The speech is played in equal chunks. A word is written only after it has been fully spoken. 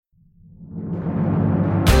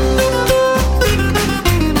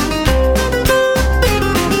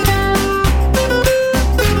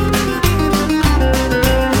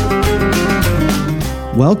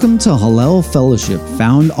Welcome to Hallel Fellowship,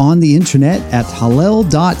 found on the internet at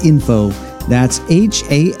hallel.info. That's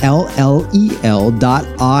HALLEL.info.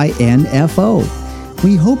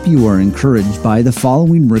 We hope you are encouraged by the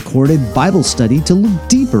following recorded Bible study to look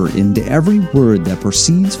deeper into every word that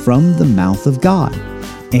proceeds from the mouth of God,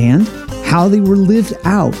 and how they were lived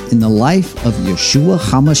out in the life of Yeshua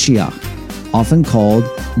HaMashiach, often called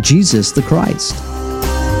Jesus the Christ.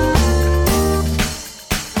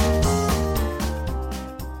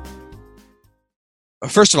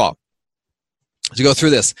 First of all, to go through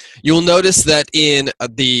this, you will notice that in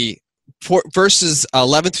the verses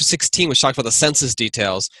 11 through 16, which talk about the census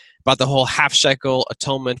details, about the whole half shekel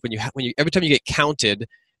atonement. Every time you get counted,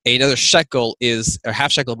 another shekel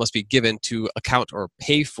half shekel must be given to account or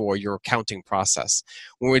pay for your counting process.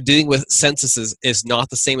 When we're dealing with censuses, is not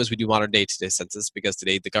the same as we do modern day today census, because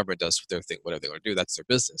today the government does their thing, whatever they want to do, that's their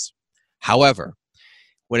business. However,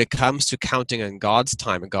 when it comes to counting in God's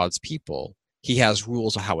time and God's people, He has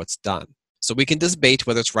rules of how it's done. So we can debate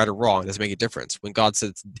whether it's right or wrong. It doesn't make a difference. When God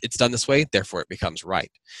says it's done this way, therefore it becomes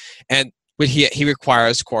right. And when he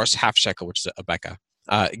requires, of course, half shekel, which is a becca,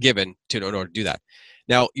 given in order to do that.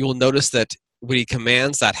 Now, you will notice that when he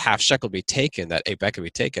commands that half shekel be taken, that a becca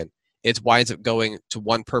be taken, it winds up going to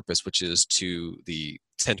one purpose, which is to the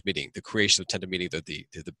tent meeting, the creation of the tent meeting,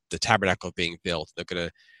 the tabernacle being built.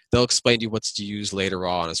 They'll explain to you what's to use later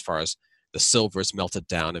on as far as the silver is melted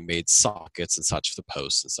down and made sockets and such for the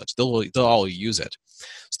posts and such. They'll all use it.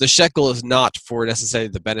 So the shekel is not for necessarily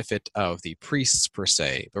the benefit of the priests per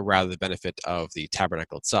se, but rather the benefit of the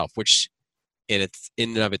tabernacle itself, which in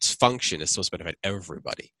and of its function is supposed to benefit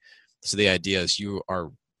everybody. So the idea is you are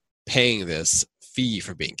paying this fee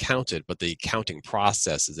for being counted, but the counting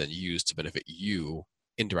process is then used to benefit you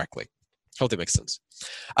indirectly. Hope that makes sense.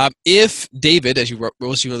 If David, as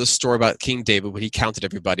most of you know the story about King David, when he counted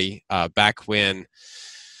everybody back when,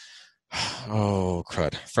 oh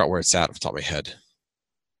crud, I forgot where it's at off the top of my head.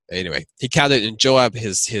 Anyway, he counted, and Joab,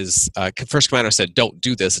 his first commander, said, "Don't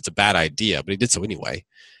do this; it's a bad idea." But he did so anyway.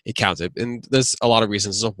 He counted, and there's a lot of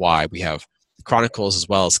reasons of why. We have Chronicles as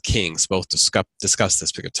well as Kings both discuss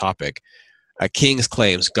this particular topic. Kings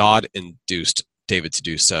claims God induced David to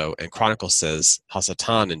do so, and Chronicles says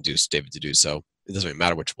Hasatan induced David to do so. It doesn't really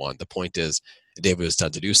matter which one. The point is David was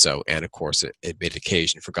done to do so, and of course it made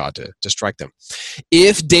occasion for God to strike them.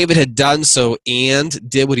 If David had done so and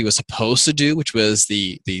did what he was supposed to do, which was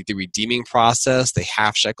the redeeming process, the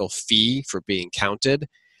half shekel fee for being counted,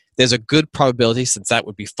 there's a good probability, since that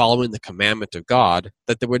would be following the commandment of God,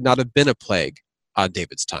 that there would not have been a plague on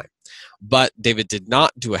David's time. But David did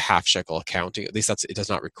not do a half shekel accounting, at least it does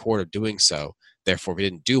not record of doing so. Therefore, we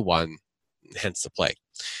didn't do one, hence the plague.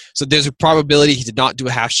 So there's a probability he did not do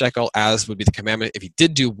a half shekel, as would be the commandment. If he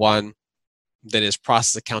did do one, then his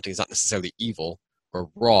process of counting is not necessarily evil or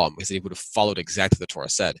wrong, because he would have followed exactly what the Torah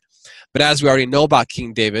said. But as we already know about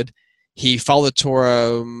King David, he followed the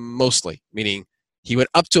Torah mostly, meaning he went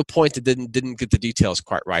up to a point that didn't get the details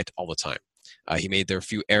quite right all the time. He made there a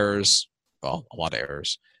few errors, well, a lot of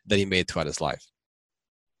errors, that he made throughout his life.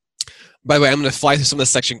 By the way, I'm going to fly through some of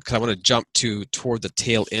this section because I want to jump toward the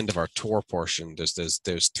tail end of our Torah portion.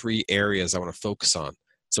 There's three areas I want to focus on.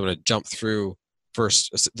 So I'm going to jump through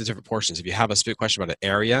first the different portions. If you have a specific question about an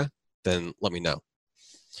area, then let me know.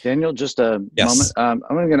 Daniel, just a moment. I'm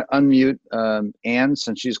going to unmute Anne,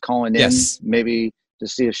 since she's calling in, maybe to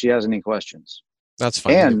see if she has any questions. That's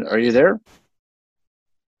fine. Anne, are you there?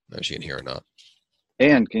 No, she can hear or not.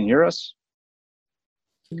 Anne, can you hear us?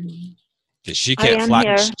 She can't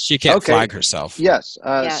flag. She can't flag herself. Yes.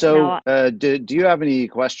 Do you have any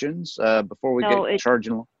questions before we get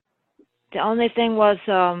charging? The only thing was,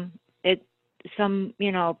 some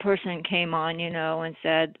person came on, and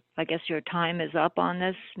said, "I guess your time is up on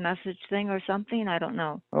this message thing or something." I don't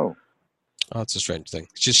know. Oh, that's a strange thing.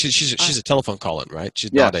 She's a telephone call-in, right?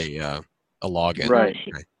 She's not a login. Right.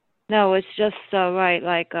 No, it's just right.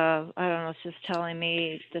 Like I don't know. It's just telling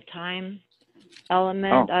me the time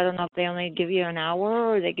element. I don't know if they only give you an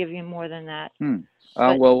hour or they give you more than that.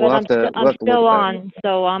 We'll have to. I'm still on,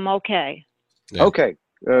 so I'm okay. Yeah. Okay,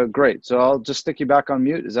 great. So I'll just stick you back on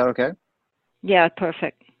mute. Is that okay? Yeah,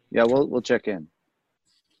 perfect. Yeah, we'll check in.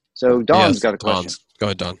 So Don's got a question. Go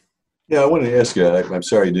ahead, Don. Yeah, I wanted to ask you. I'm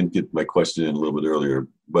sorry I didn't get my question in a little bit earlier,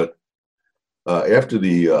 but after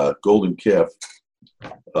the golden calf,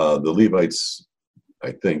 the Levites,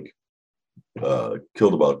 I think,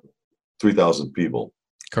 killed about 3,000 people.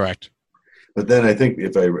 Correct. But then I think,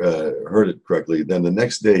 if I heard it correctly, then the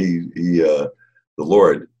next day the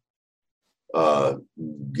Lord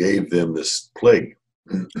gave them this plague.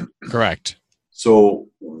 Correct. So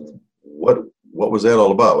what what was that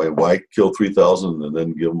all about? Why kill 3,000 and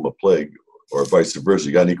then give them a plague, or vice versa?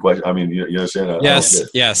 You got any questions? I mean, you understand?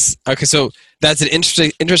 Yes. Okay, so that's an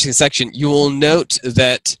interesting section. You will note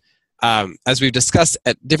that, as we've discussed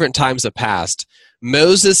at different times of past,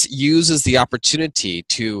 Moses uses the opportunity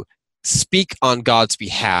to speak on God's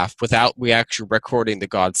behalf without we actually recording that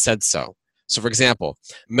God said so. So, for example,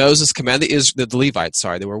 Moses commanded the Levites,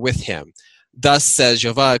 they were with him. Thus says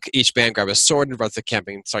Jehovah, each man grab a sword and run to the camp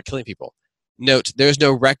and start killing people. Note, there's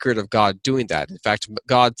no record of God doing that. In fact,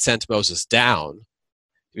 God sent Moses down.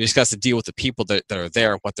 He just has to deal with the people that are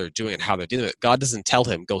there, what they're doing, and how they're doing it. God doesn't tell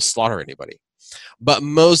him, go slaughter anybody. But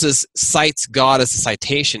Moses cites God as a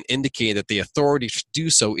citation, indicating that the authority to do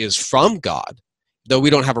so is from God, though we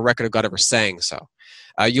don't have a record of God ever saying so.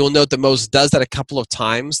 You'll note that Moses does that a couple of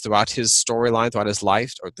times throughout his storyline, throughout his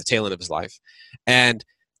life, or the tail end of his life. And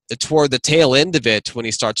toward the tail end of it, when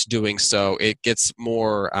he starts doing so, it gets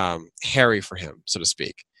more hairy for him, so to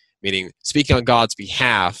speak. Meaning, speaking on God's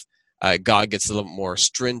behalf, God gets a little more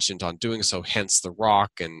stringent on doing so, hence the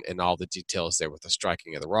rock and all the details there with the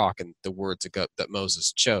striking of the rock and the words that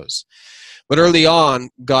Moses chose. But early on,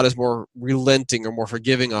 God is more relenting or more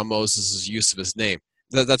forgiving on Moses' use of his name.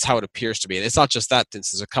 That's how it appears to be. And it's not just that,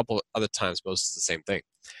 there's a couple other times Moses is the same thing.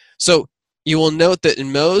 So you will note that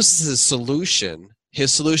in Moses' solution,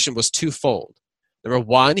 his solution was twofold. Number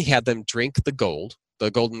one, he had them drink the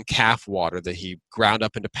golden calf water that he ground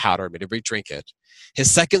up into powder and made everybody drink it.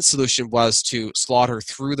 His second solution was to slaughter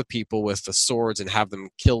through the people with the swords and have them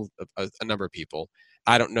kill a number of people.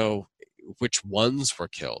 I don't know which ones were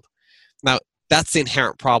killed. Now, that's the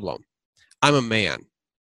inherent problem. I'm a man.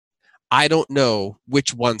 I don't know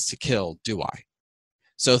which ones to kill, do I?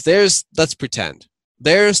 So let's pretend,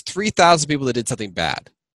 there's 3,000 people that did something bad.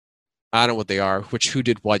 I don't know what they are, who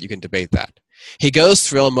did what, you can debate that. He goes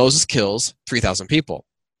through and Moses kills 3,000 people.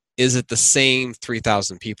 Is it the same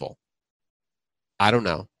 3,000 people? I don't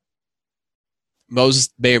know. Moses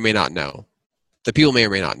may or may not know. The people may or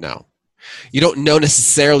may not know. You don't know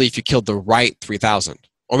necessarily if you killed the right 3,000.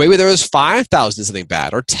 Or maybe there was 5,000 something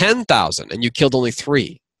bad, or 10,000 and you killed only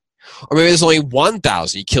 3. Or maybe there's only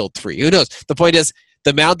 1,000, you killed 3. Who knows? The point is,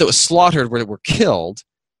 the amount that was slaughtered where were killed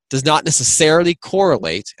does not necessarily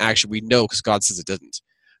correlate, actually we know because God says it didn't,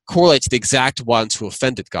 correlate to the exact ones who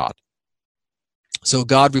offended God. So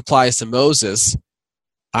God replies to Moses,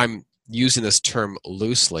 I'm using this term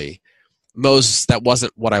loosely, Moses, that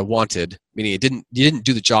wasn't what I wanted, meaning you didn't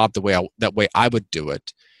do the job that way I would do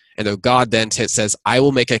it. And though God then says, I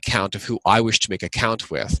will make account of who I wish to make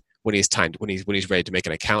account with when he's ready to make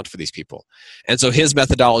an account for these people. And so his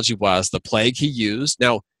methodology was the plague he used.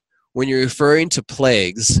 Now, when you're referring to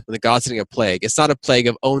plagues, when God's sending a plague, it's not a plague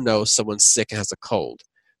of, oh no, someone's sick and has a cold.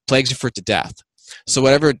 Plagues refer to death. So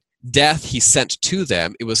whatever death he sent to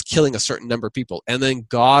them, it was killing a certain number of people. And then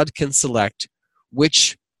God can select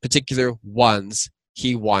which particular ones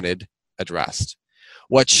he wanted addressed.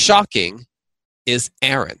 What's shocking is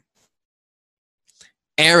Aaron.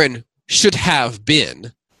 Aaron should have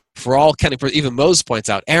been, for all kind of, even Moses points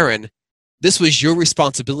out, Aaron, this was your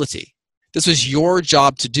responsibility. This was your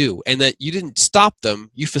job to do, and that you didn't stop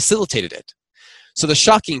them, you facilitated it. So the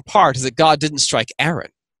shocking part is that God didn't strike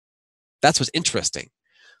Aaron. That's what's interesting.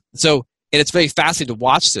 So, and it's very fascinating to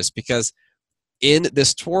watch this because in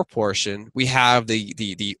this Torah portion, we have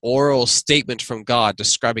the oral statement from God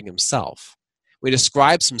describing himself. When he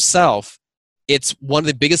describes himself, it's one of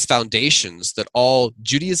the biggest foundations that all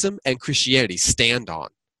Judaism and Christianity stand on,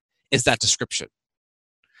 is that description.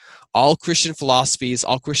 All Christian philosophies,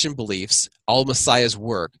 all Christian beliefs, all Messiah's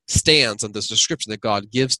work stands on this description that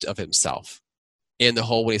God gives of himself. In the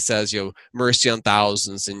whole, when he says, mercy on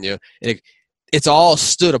thousands, and it's all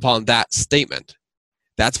stood upon that statement.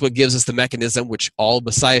 That's what gives us the mechanism which all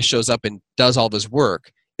Messiah shows up and does all of his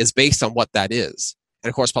work, is based on what that is. And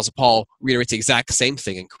of course, Apostle Paul reiterates the exact same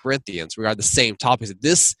thing in Corinthians regarding the same topics.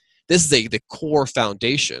 This is the core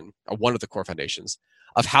foundation, or one of the core foundations,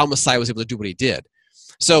 of how Messiah was able to do what he did.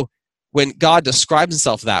 So when God describes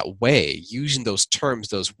himself that way, using those terms,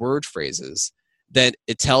 those word phrases, then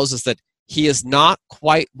it tells us that he is not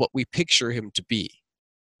quite what we picture him to be.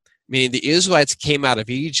 Meaning the Israelites came out of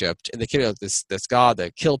Egypt, and they came out of this God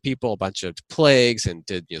that killed people, a bunch of plagues, and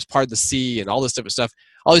did part of the sea, and all this different stuff.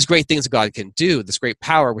 All these great things that God can do, this great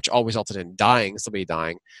power, which all resulted in somebody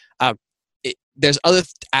dying. There's other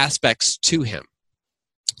aspects to him.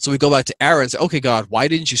 So we go back to Aaron and say, okay, God, why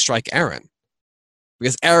didn't you strike Aaron?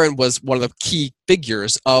 Because Aaron was one of the key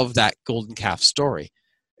figures of that golden calf story.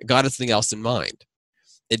 God had something else in mind.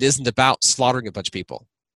 It isn't about slaughtering a bunch of people.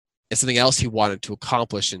 It's something else he wanted to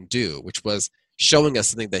accomplish and do, which was showing us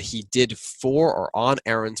something that he did for or on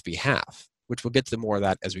Aaron's behalf, which we'll get to more of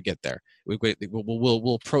that as we get there.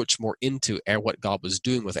 We'll approach more into what God was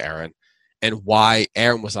doing with Aaron and why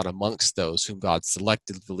Aaron was not amongst those whom God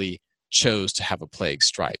selectively chose to have a plague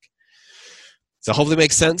strike. So hopefully it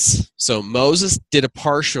makes sense. So Moses did a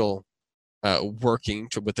partial working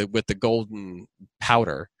with the golden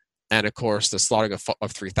powder, and of course the slaughtering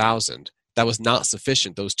of 3,000. That was not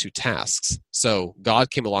sufficient, those two tasks. So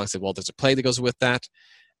God came along and said, well, there's a plague that goes with that,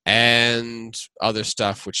 and other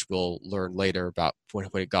stuff which we'll learn later about when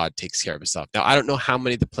God takes care of himself. Now, I don't know how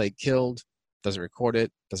many the plague killed. Doesn't record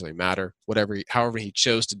it. Doesn't really matter. However he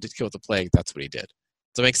chose to kill the plague, that's what he did.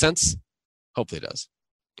 Does that make sense? Hopefully it does.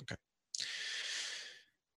 Okay.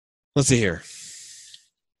 Let's see here.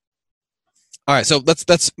 All right, so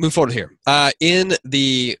let's move forward here. In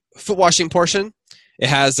the foot washing portion, it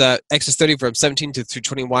has Exodus 30 from 17 through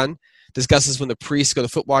 21, discusses when the priests go to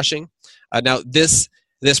foot washing. Now, this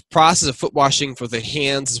process of foot washing for the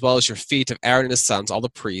hands as well as your feet of Aaron and his sons, all the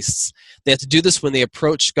priests, they have to do this when they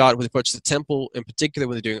approach God, when they approach the temple, in particular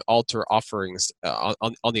when they're doing altar offerings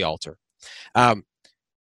on the altar.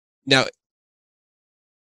 Now,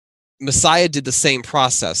 Messiah did the same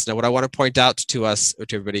process. Now, what I want to point out to us, or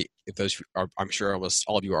to everybody, if those are, I'm sure almost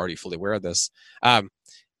all of you are already fully aware of this, and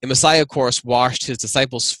Messiah, of course, washed his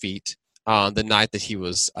disciples' feet on the night that he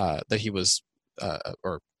was, or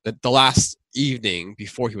the last evening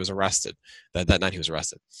before he was arrested. That night he was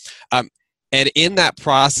arrested, and in that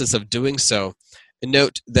process of doing so,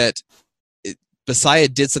 note that Messiah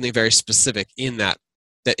did something very specific in that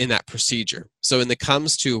procedure. So, when it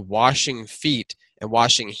comes to washing feet and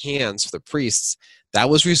washing hands for the priests, that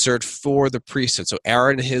was reserved for the priesthood. So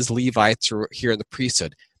Aaron and his Levites are here in the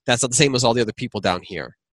priesthood. That's not the same as all the other people down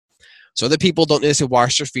here. So other people don't necessarily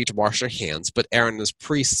wash their feet or wash their hands, but Aaron and his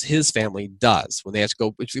priests, his family, does when they have to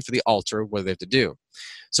go for the altar. What do they have to do?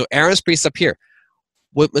 So Aaron's priests up here.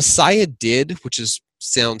 What Messiah did, which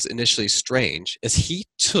sounds initially strange, is he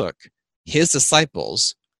took his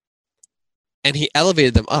disciples and he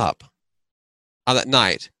elevated them up on that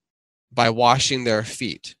night by washing their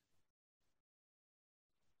feet.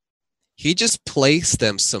 He just placed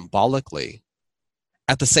them symbolically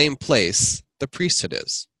at the same place the priesthood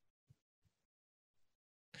is.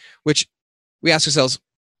 Which we ask ourselves,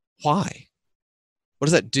 why? What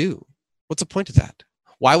does that do? What's the point of that?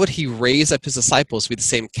 Why would he raise up his disciples to be the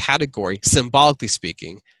same category, symbolically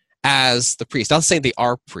speaking, as the priest? Not saying they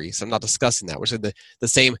are priests. I'm not discussing that. We're saying the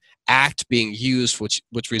same act being used,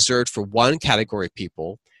 which reserved for one category of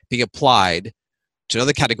people, being applied to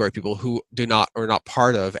another category of people who are not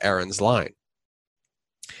part of Aaron's line.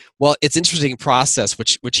 Well, it's an interesting process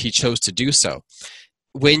which he chose to do so.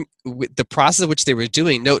 When the process which they were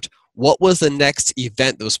doing, note what was the next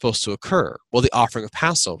event that was supposed to occur? Well, the offering of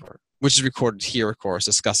Passover, which is recorded here, of course,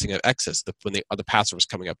 discussing of Exodus, when the Passover was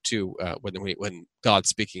coming up too, when God's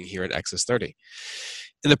speaking here in Exodus 30.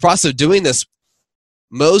 In the process of doing this,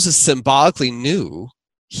 Moses symbolically knew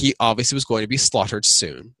he obviously was going to be slaughtered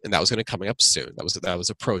soon, and that was going to be coming up soon. That was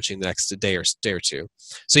approaching the next day or two.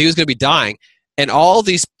 So he was going to be dying, and all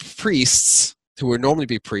these priests who would normally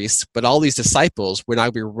be priests, but all these disciples would now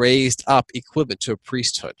be raised up equivalent to a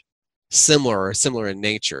priesthood, similar in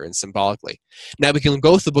nature and symbolically. Now we can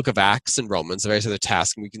go through the book of Acts and Romans, the various other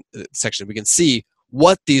tasks, and we can see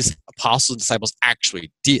what these apostles and disciples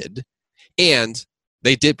actually did, and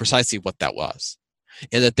they did precisely what that was,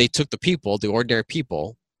 and that they took the people, the ordinary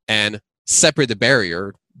people, and separate the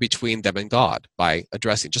barrier between them and God by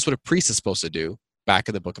addressing just what a priest is supposed to do back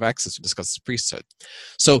in the book of Exodus to discuss the priesthood.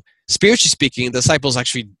 So spiritually speaking, the disciples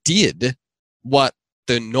actually did what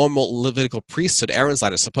the normal Levitical priesthood, Aaron's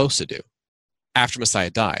line, is supposed to do after Messiah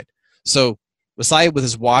died. So Messiah, with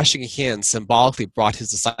his washing hands, symbolically brought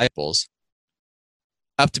his disciples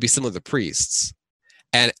up to be similar to the priests.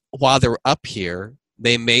 And while they were up here,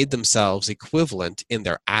 they made themselves equivalent in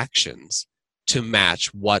their actions to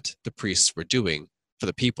match what the priests were doing for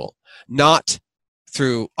the people. Not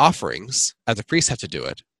through offerings, as the priests have to do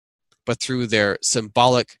it, but through their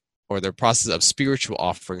symbolic or their process of spiritual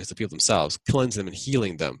offerings to people themselves, cleansing them and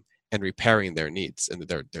healing them and repairing their needs and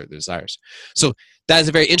their desires. So that is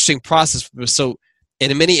a very interesting process. So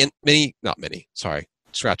in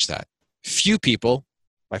few people,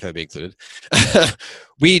 my family being included,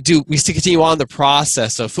 we still continue on the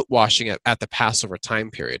process of foot washing at the Passover time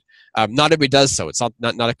period. Not everybody does so. It's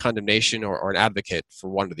not a condemnation or an advocate for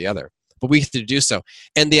one or the other, but we have to do so.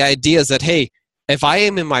 And the idea is that, hey, if I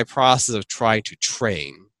am in my process of trying to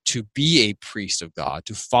train to be a priest of God,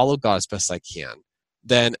 to follow God as best I can,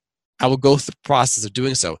 then I will go through the process of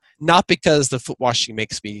doing so. Not because the foot washing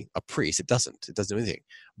makes me a priest. It doesn't do anything.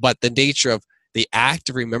 But the nature of the act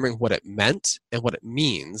of remembering what it meant and what it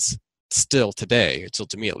means still today, still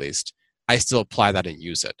to me at least, I still apply that and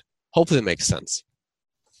use it. Hopefully it makes sense.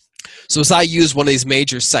 So as I use one of these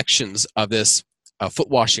major sections of this foot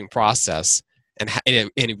washing process and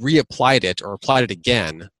reapplied it or applied it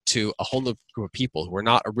again to a whole new group of people who were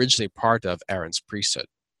not originally part of Aaron's priesthood.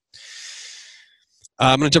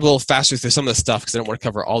 I'm going to jump a little faster through some of this stuff because I don't want to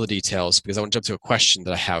cover all the details, because I want to jump to a question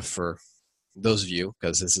that I have for those of you,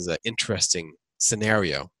 because this is an interesting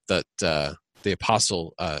scenario that the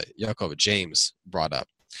Apostle Yaakov James brought up.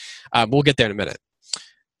 We'll get there in a minute.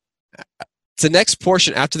 The next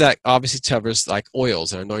portion after that obviously covers like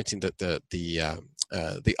oils and anointing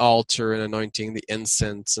the altar and anointing the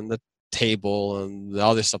incense and the table and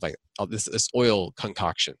all this stuff, like all this oil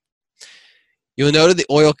concoction. You'll note the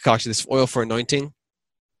oil concoction, this oil for anointing.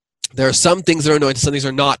 There are some things that are anointed, some things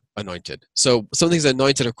are not anointed. So some things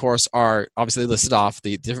anointed, of course, are obviously listed off,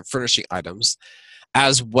 the different furnishing items,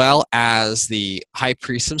 as well as the high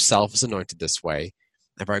priest himself is anointed this way.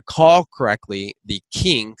 If I recall correctly, the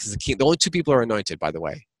king, because the only two people are anointed, by the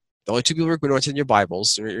way. The only two people who are anointed in your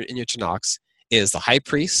Bibles, or in your Tanakhs, is the high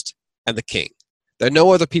priest and the king. There are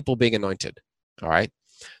no other people being anointed, all right?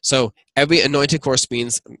 So every anointed, of course,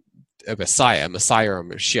 means a Messiah or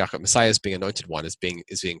Mashiach. Messiah is being anointed one, is being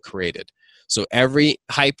created. So every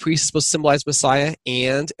high priest is supposed to symbolize Messiah,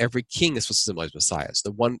 and every king is supposed to symbolize Messiah.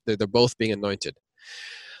 So they're both being anointed.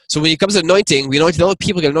 So when it comes to anointing, we anoint the only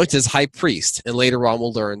people get anointed as high priest, and later on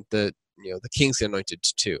we'll learn that the kings get anointed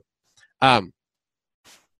too. But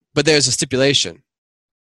there's a stipulation: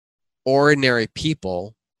 ordinary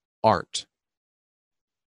people aren't.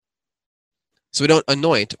 So we don't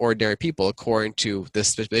anoint ordinary people according to this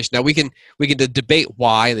stipulation. Now we can debate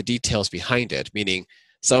why and the details behind it. Meaning,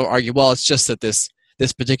 some argue, well, it's just that this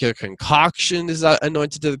particular concoction is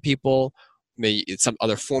anointed to the people. Maybe it's some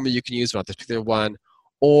other formula you can use, but not this particular one.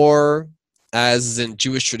 Or, as in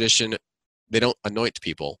Jewish tradition, they don't anoint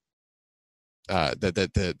people. The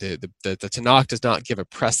Tanakh does not give a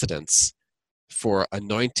precedence for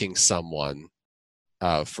anointing someone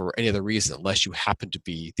for any other reason, unless you happen to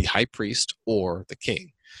be the high priest or the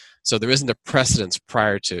king. So there isn't a precedence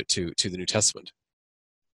prior to the New Testament.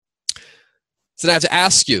 So now I have to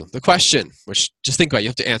ask you the question, which just think about it. You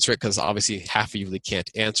have to answer it, because obviously half of you really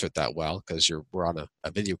can't answer it that well because we're on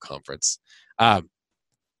a video conference.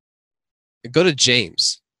 Go to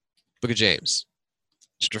James, book of James,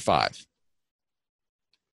 chapter 5.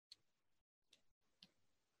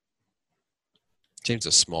 James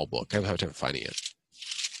is a small book. I have a hard time finding it.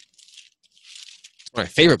 It's one of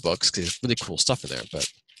my favorite books because there's really cool stuff in there.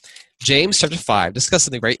 But James chapter 5 discusses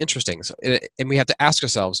something very interesting. So, and we have to ask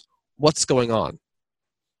ourselves, what's going on?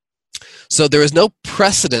 So there is no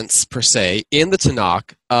precedence per se in the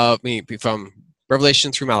Tanakh from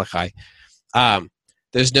Revelation through Malachi.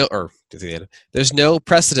 There's no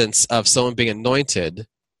precedence of someone being anointed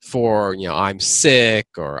for, I'm sick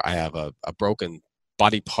or I have a broken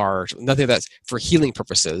body part, nothing of that for healing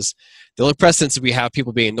purposes. The only precedence is we have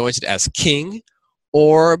people being anointed as king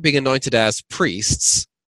or being anointed as priests,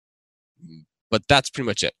 but that's pretty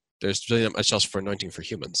much it. There's really not much else for anointing for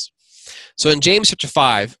humans. So in James chapter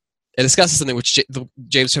 5, it discusses something which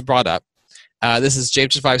James had brought up. This is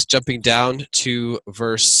James chapter 5 jumping down to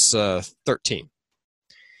verse 13.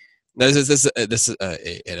 Now, this is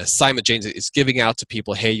an assignment James is giving out to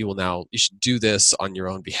people. Hey, you should do this on your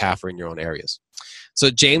own behalf or in your own areas. So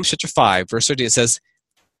James chapter 5, verse 13, it says,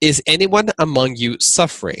 "Is anyone among you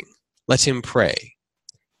suffering? Let him pray.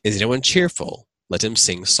 Is anyone cheerful? Let him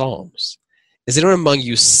sing psalms. Is anyone among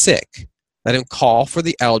you sick? Let him call for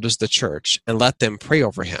the elders of the church and let them pray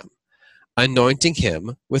over him, anointing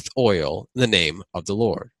him with oil in the name of the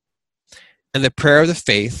Lord. And the prayer of the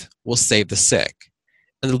faith will save the sick,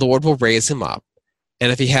 and the Lord will raise him up. And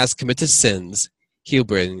if he has committed sins, he'll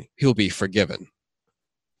be forgiven."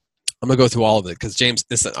 I'm going to go through all of it because James,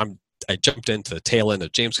 I jumped into the tail end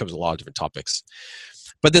of James, covers a lot of different topics.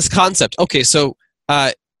 But this concept, okay, so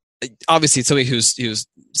obviously somebody who's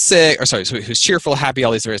sick, somebody who's cheerful, happy,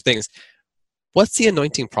 all these various things. What's the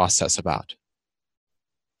anointing process about?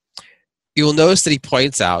 You will notice that he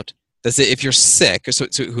points out that if you're sick,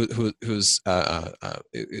 who's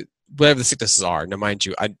whatever the sicknesses are. Now, mind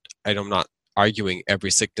you, I'm not arguing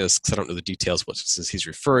every sickness because I don't know the details what sickness he's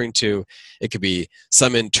referring to. It could be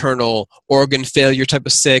some internal organ failure type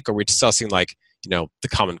of sick, or we're discussing like the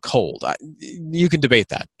common cold. You can debate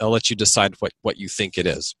that. I'll let you decide what you think it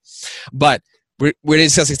is. But we're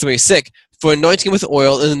discussing somebody sick for anointing with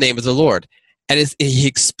oil in the name of the Lord. And he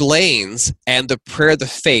explains, and the prayer of the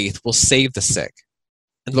faith will save the sick,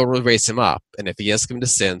 and the Lord will raise him up. And if he has committed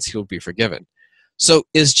sins, he will be forgiven. So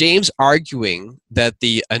is James arguing that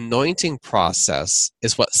the anointing process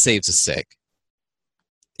is what saves the sick,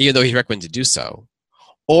 even though he recommended to do so?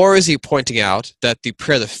 Or is he pointing out that the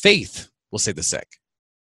prayer of the faith will save the sick?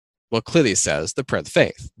 Well, clearly he says the prayer of the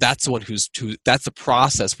faith. That's the one that's the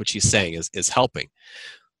process which he's saying is helping.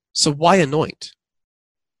 So why anoint?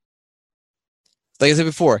 Like I said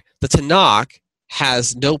before, the Tanakh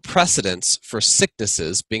has no precedence for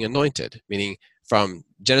sicknesses being anointed, meaning from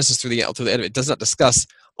Genesis through the end, it does not discuss,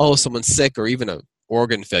 someone's sick or even an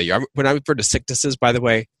organ failure. When I refer to sicknesses, by the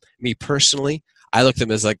way, me personally, I look at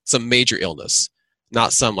them as like some major illness,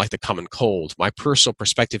 not some like the common cold. My personal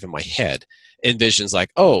perspective in my head envisions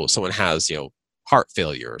like, someone has, heart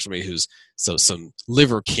failure, or somebody who's some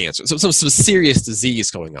liver cancer, some serious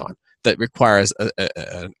disease going on that requires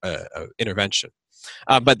an intervention.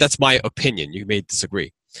 But that's my opinion. You may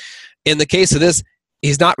disagree. In the case of this,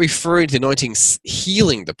 he's not referring to anointing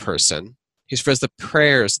healing the person. He refers to the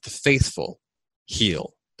prayers of the faithful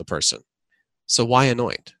heal the person. So why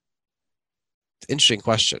anoint? Interesting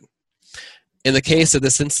question. In the case of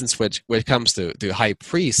this instance, when it comes to the high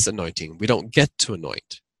priest's anointing, we don't get to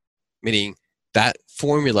anoint, meaning that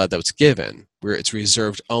formula that was given, where it's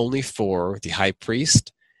reserved only for the high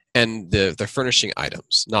priest and the furnishing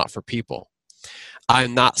items, not for people.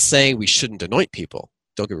 I'm not saying we shouldn't anoint people.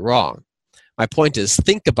 Don't get me wrong. My point is,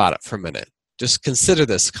 think about it for a minute. Just consider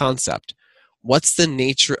this concept. What's the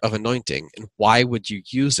nature of anointing, and why would you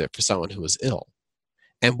use it for someone who is ill?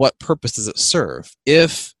 And what purpose does it serve?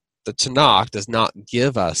 If the Tanakh does not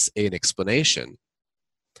give us an explanation,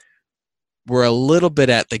 we're a little bit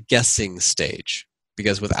at the guessing stage,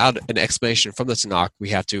 because without an explanation from the Tanakh, we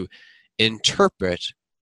have to interpret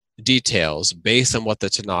details based on what the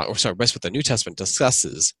Tanakh, based on what the New Testament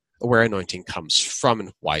discusses, where anointing comes from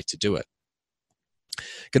and why to do it.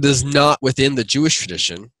 Because it is not within the Jewish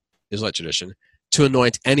tradition, Israelite tradition, to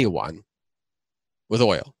anoint anyone with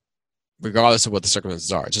oil, regardless of what the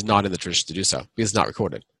circumstances are. It's just not in the tradition to do so, because it's not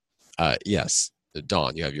recorded. Yes,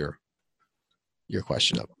 Dawn, you have your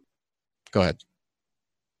question up. Go ahead.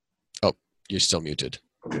 Oh, you're still muted.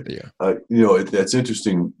 Okay. That's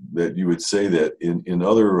interesting that you would say that in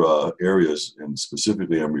other areas, and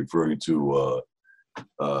specifically I'm referring to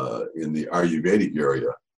in the Ayurvedic area,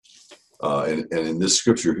 and in this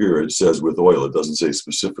scripture here it says with oil. It doesn't say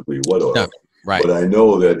specifically what oil. No, right. But I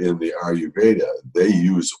know that in the Ayurveda they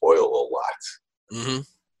use oil a lot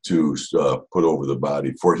to put over the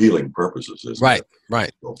body for healing purposes. Right.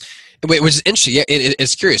 So. Wait, which is interesting. Yeah,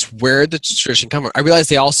 it's curious where the tradition comes from. I realize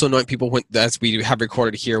they also anoint people as we have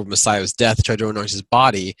recorded here with Messiah's death, tried to anoint his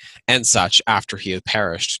body and such after he had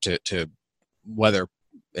perished, to whether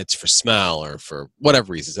it's for smell or for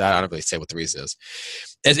whatever reasons. I don't really say what the reason is.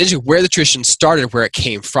 It's interesting where the tradition started, where it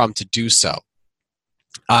came from to do so.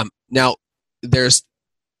 Now, there's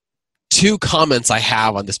two comments I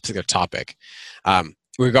have on this particular topic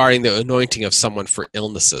regarding the anointing of someone for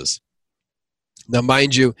illnesses. Now,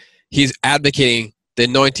 mind you, he's advocating the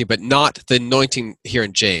anointing, but not the anointing here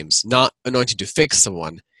in James, not anointing to fix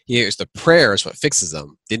someone. Here's the prayer is what fixes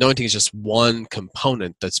them. The anointing is just one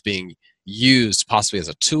component that's being used possibly as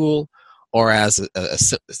a tool or as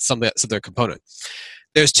some other component.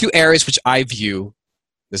 There's two areas which I view,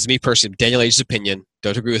 this is me personally, Daniel Age's opinion,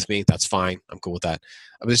 don't agree with me, that's fine, I'm cool with that.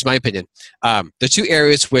 But this is my opinion. The two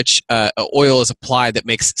areas which oil is applied that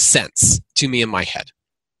makes sense to me in my head.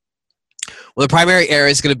 Well, the primary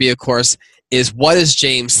area is going to be, of course, is what is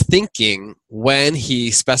James thinking when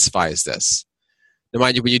he specifies this? Now,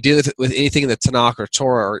 mind you, when you deal with anything in the Tanakh or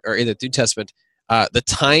Torah or in the New Testament, the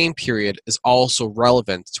time period is also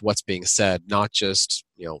relevant to what's being said, not just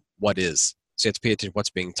what is. So you have to pay attention to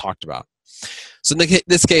what's being talked about. So in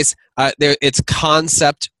this case, it's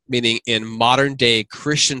concept, meaning in modern day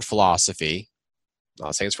Christian philosophy, I'm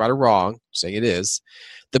not saying it's right or wrong, I'm saying it is,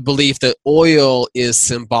 the belief that oil is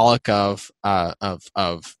symbolic of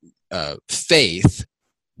faith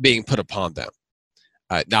being put upon them.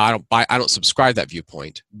 Now, I don't subscribe to that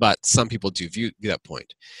viewpoint, but some people do view that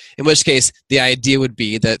point. In which case, the idea would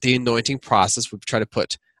be that the anointing process would try to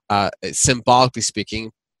put, symbolically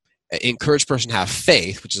speaking, encourage a person to have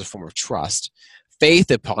faith, which is a form of trust, faith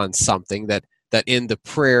upon something that in the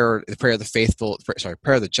prayer of the faithful,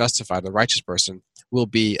 prayer of the justified, the righteous person, will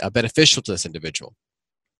be beneficial to this individual.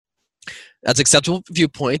 That's an acceptable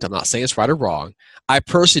viewpoint. I'm not saying it's right or wrong. I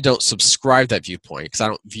personally don't subscribe to that viewpoint because I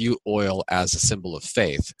don't view oil as a symbol of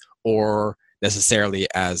faith or necessarily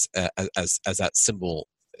as that symbol.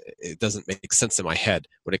 It doesn't make sense in my head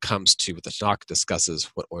when it comes to what the Tanakh discusses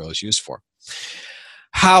what oil is used for.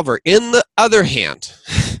 However, in the other hand,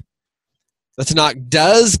 the Tanakh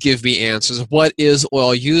does give me answers of what is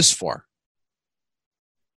oil used for.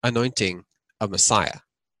 anointing of Messiah.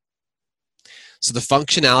 So the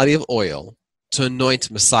functionality of oil to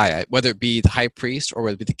anoint Messiah, whether it be the high priest or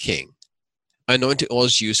whether it be the king, anointing oil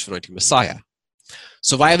is used for anointing Messiah.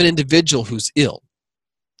 So if I have an individual who's ill,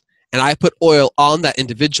 and I put oil on that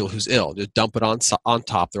individual who's ill, just dump it on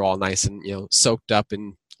top, they're all nice and soaked up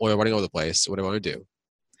in oil running over the place, what do I want to do?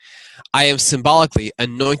 I am symbolically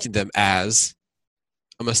anointing them as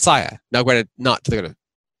a Messiah. Now, granted, not that they're going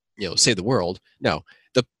to save the world. No,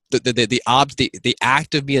 the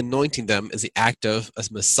act of me anointing them is the act of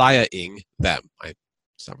Messiah-ing them.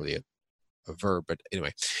 It's not really a verb, but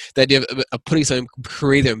anyway, the idea of putting something,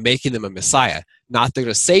 creating them, making them a Messiah. Not they're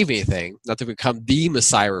going to save anything, not to become the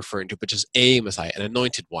Messiah referring to, but just a Messiah, an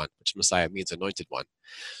anointed one, which Messiah means anointed one.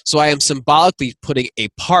 So I am symbolically putting a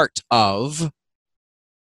part of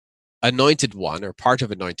anointed one, or part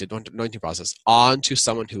of anointing process, onto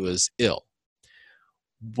someone who is ill.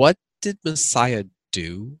 What did Messiah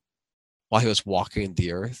do while he was walking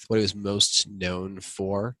the earth? What he was most known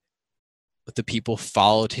for? The people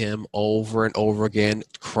followed him over and over again.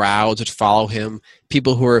 Crowds would follow him.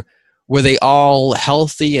 People who were they all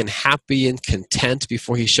healthy and happy and content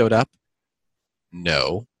before he showed up?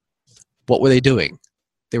 No. What were they doing?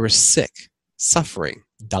 They were sick, suffering,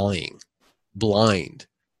 dying, blind,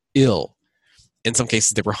 ill. In some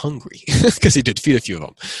cases, they were hungry because he did feed a few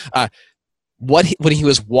of them. When he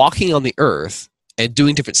was walking on the earth and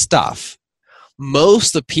doing different stuff,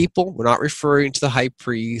 most of the people, we're not referring to the high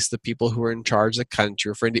priest, the people who are in charge of the country,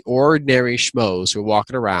 we're referring to ordinary schmoes who are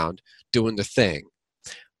walking around doing their thing.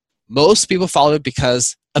 Most people followed him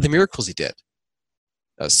because of the miracles he did.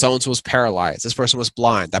 So-and-so was paralyzed. This person was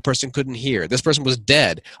blind. That person couldn't hear. This person was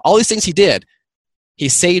dead. All these things he did, he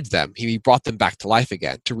saved them. He brought them back to life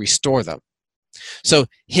again to restore them. So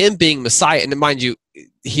him being Messiah, and mind you,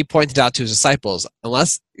 he pointed out to his disciples,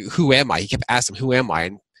 who am I? He kept asking, who am I?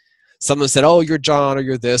 And someone said, oh, you're John, or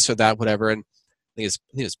you're this or that, whatever. And I think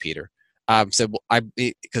it was Peter. Said, well,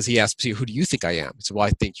 because he asked, who do you think I am? He said, well,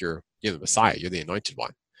 I think you're the Messiah. You're the anointed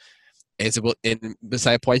one. And he said, well, and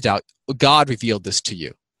Messiah pointed out, God revealed this to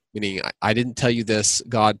you. Meaning, I didn't tell you this.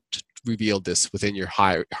 God revealed this within your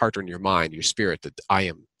heart or in your mind, your spirit, that I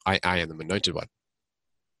am the anointed one.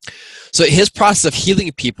 So his process of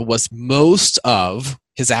healing people was most of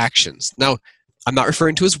his actions. Now, I'm not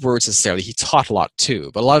referring to his words necessarily. He taught a lot too,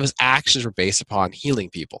 but a lot of his actions were based upon healing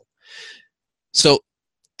people. So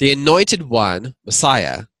the anointed one,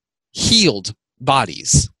 Messiah, healed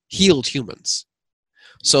bodies, healed humans.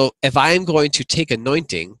 So if I am going to take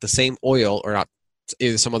anointing, the same oil or not,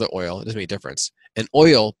 either some other oil, it doesn't make a difference, an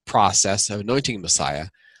oil process of anointing Messiah,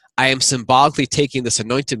 I am symbolically taking this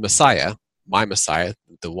anointed Messiah, my Messiah,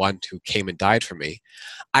 the one who came and died for me,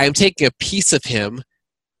 I am taking a piece of him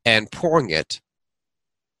and pouring it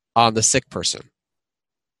on the sick person.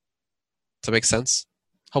 Does that make sense?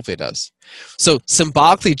 Hopefully it does. So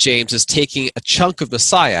symbolically, James is taking a chunk of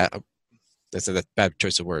Messiah, that's a bad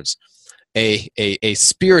choice of words, a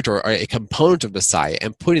spirit or a component of Messiah,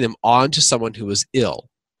 and putting them onto someone who is ill.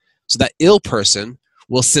 So that ill person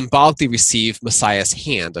will symbolically receive Messiah's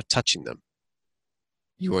hand of touching them.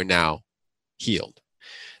 You are now healed.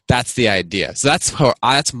 That's the idea. So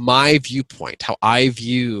that's my viewpoint, how I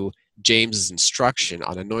view James's instruction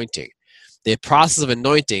on anointing. The process of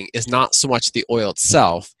anointing is not so much the oil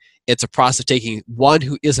itself. It's a process of taking one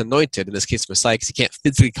who is anointed, in this case Messiah, because he can't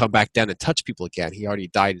physically come back down and touch people again. He already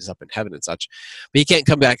died, he's up in heaven and such. But he can't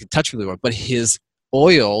come back and touch people anymore. But his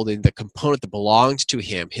oil, the component that belongs to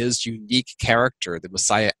him, his unique character, the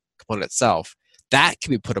Messiah component itself, that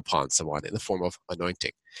can be put upon someone in the form of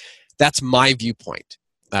anointing. That's my viewpoint.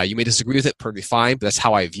 You may disagree with it, perfectly fine, but that's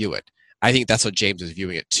how I view it. I think that's how James is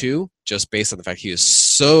viewing it too, just based on the fact he is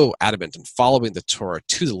so adamant in following the Torah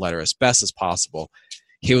to the letter as best as possible.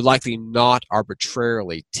 He would likely not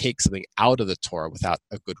arbitrarily take something out of the Torah without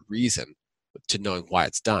a good reason to knowing why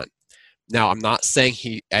it's done. Now, I'm not saying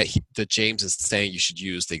that James is saying you should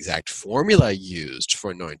use the exact formula used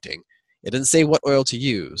for anointing. It doesn't say what oil to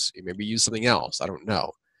use. You maybe use something else. I don't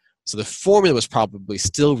know. So the formula was probably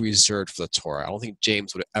still reserved for the Torah. I don't think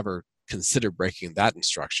James would ever consider breaking that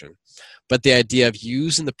instruction. But the idea of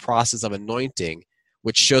using the process of anointing,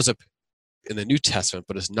 which shows up in the New Testament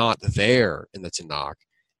but is not there in the Tanakh,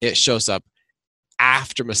 it shows up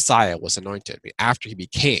after Messiah was anointed, after he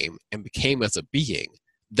became as a being,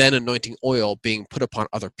 then anointing oil being put upon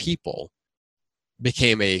other people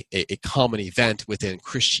became a common event within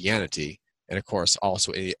Christianity, and of course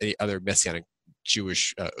also any other Messianic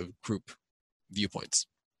Jewish group viewpoints.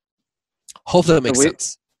 Hopefully that makes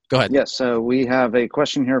sense. Go ahead. Yes, so we have a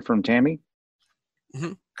question here from Tammy.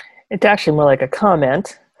 Mm-hmm. It's actually more like a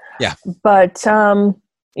comment. Yeah. But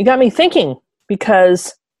You got me thinking,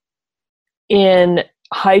 because in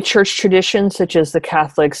high church traditions, such as the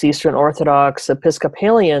Catholics, Eastern Orthodox,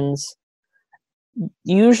 Episcopalians,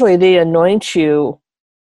 usually they anoint you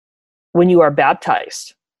when you are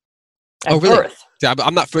baptized at birth. Yeah,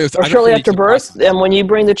 I'm not familiar with, or shortly after birth. And when you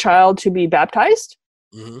bring the child to be baptized,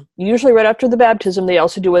 usually right after the baptism, they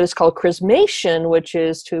also do what is called chrismation, which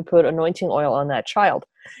is to put anointing oil on that child.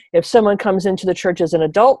 If someone comes into the church as an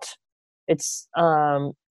adult, it's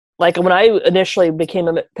like when I initially became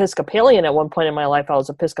an Episcopalian at one point in my life, I was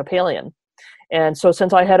Episcopalian. And so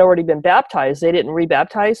since I had already been baptized, they didn't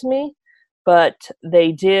rebaptize me, but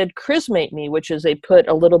they did chrismate me, which is they put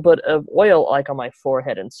a little bit of oil like on my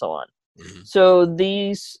forehead and so on. So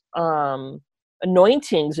these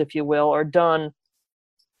anointings, if you will, are done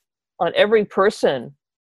on every person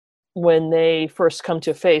when they first come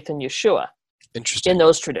to faith in Yeshua. Interesting. In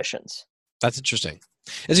those traditions. That's interesting.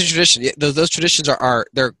 It's a tradition. Those traditions are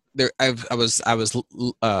they're. I was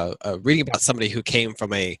reading about somebody who came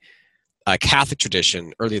from a Catholic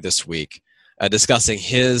tradition earlier this week, discussing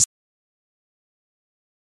his.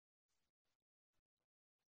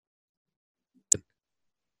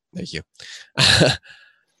 Thank you.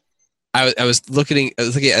 I was looking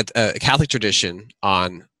at a Catholic tradition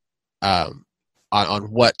on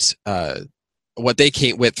what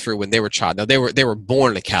they went through when they were child. Now they were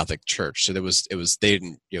born in a Catholic church, so they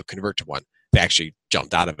didn't convert to one. They actually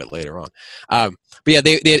jumped out of it later on. But yeah,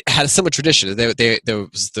 they had a similar tradition. There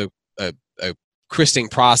was the christening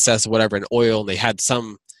process or whatever, and oil. And they had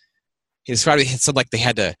some. He described it something like they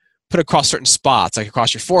had to put across certain spots, like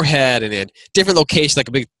across your forehead, and in different locations,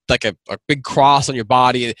 like a big cross on your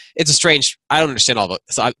body. And it's a strange. I don't understand all of it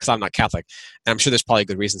because I'm not Catholic, and I'm sure there's probably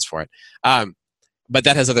good reasons for it. But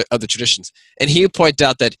that has other traditions. And he pointed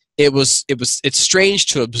out that it's strange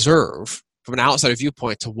to observe from an outsider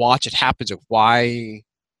viewpoint, to watch it happen. Of why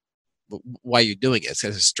you're doing it. It's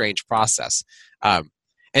a strange process, and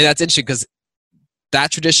that's interesting because that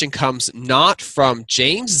tradition comes not from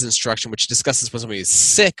James's instruction, which discusses when somebody is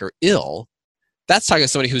sick or ill. That's talking to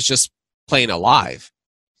somebody who's just plain alive,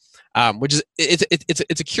 which is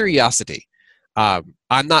it's a curiosity. I'm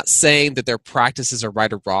not saying that their practices are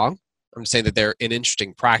right or wrong. I'm saying that they're an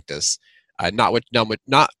interesting practice, not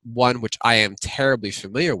one which I am terribly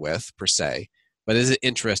familiar with per se, but is an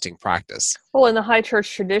interesting practice. Well, in the high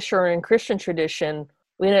church tradition or in Christian tradition,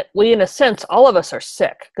 we in a sense, all of us are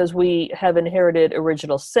sick because we have inherited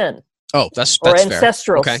original sin. Oh, that's or fair.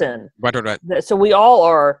 ancestral Okay. sin. Right. So we all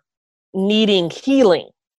are needing healing,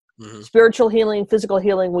 spiritual healing, physical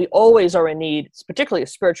healing. We always are in need, particularly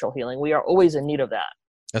spiritual healing. We are always in need of that.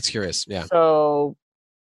 That's curious. Yeah. So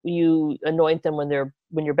you anoint them when you're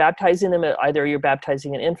baptizing them. Either you're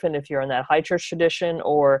baptizing an infant if you're in that high church tradition,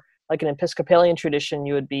 or like an Episcopalian tradition,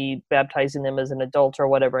 you would be baptizing them as an adult or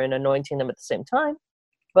whatever and anointing them at the same time.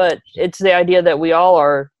 But it's the idea that we all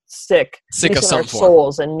are sick of some our form,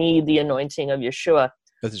 souls, and need the anointing of Yeshua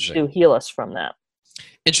to heal us from that.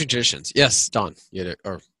 Interesting traditions. Yes, Don. Go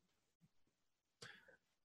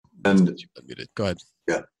ahead.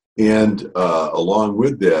 Yeah, and along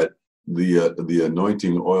with that, the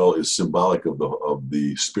anointing oil is symbolic of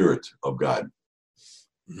the Spirit of God.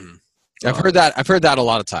 Mm-hmm. I've heard that a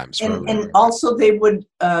lot of times. And also they would,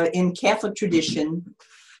 in Catholic tradition,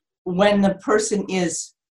 when the person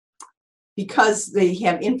is, because they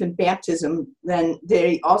have infant baptism, then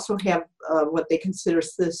they also have what they consider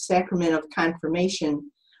the sacrament of confirmation,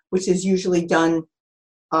 which is usually done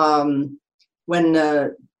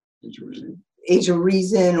when age of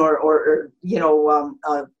reason or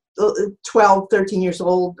 12, 13 years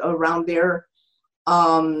old, around there.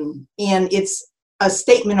 And it's a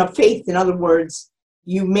statement of faith. In other words,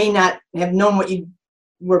 you may not have known what you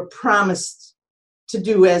were promised to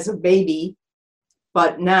do as a baby,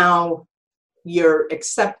 but now you're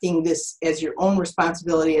accepting this as your own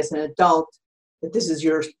responsibility as an adult, that this is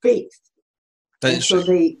your faith. And so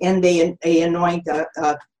they anoint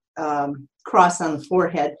a cross on the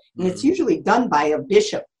forehead, and it's usually done by a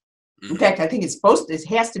bishop. In fact, I think it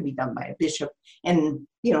has to be done by a bishop, and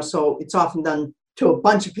so it's often done to a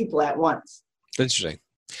bunch of people at once. Interesting.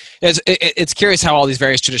 It's curious how all these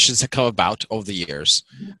various traditions have come about over the years,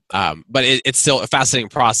 but it's still a fascinating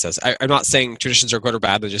process. I'm not saying traditions are good or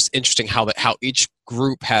bad; they're just interesting how each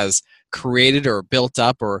group has created or built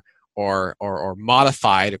up or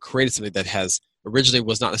modified or created something that has originally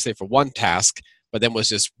was not necessarily for one task, but then was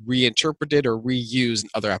just reinterpreted or reused in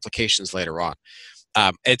other applications later on.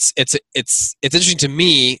 It's interesting to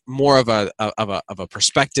me, more of a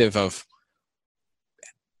perspective of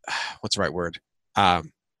what's the right word. A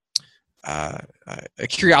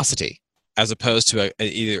curiosity as opposed to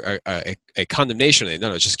either a condemnation.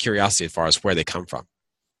 No, it's just curiosity as far as where they come from.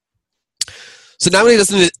 So now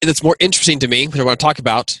it's more interesting to me, which I want to talk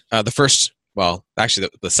about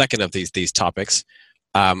the second of these topics.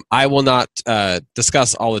 I will not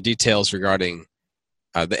discuss all the details regarding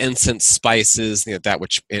the incense spices,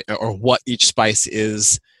 or what each spice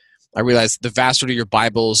is. I realize the vast majority of your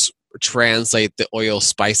Bibles translate the oil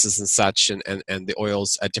spices and such, and the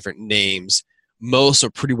oils at different names. Most are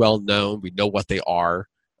pretty well known. We know what they are.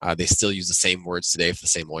 They still use the same words today for the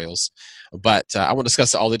same oils. But I won't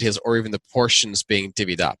discuss all the details or even the portions being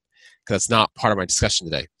divvied up, because that's not part of my discussion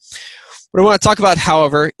today. What I want to talk about,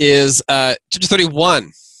 however, is chapter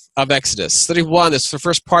 31 of Exodus. 31 is the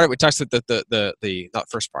first part of it. We talked about not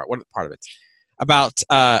first part, one part of it, about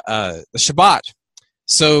the Shabbat.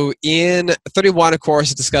 So in 31, of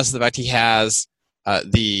course, it discusses the fact he has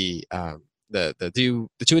the two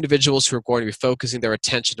individuals who are going to be focusing their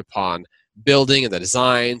attention upon building and the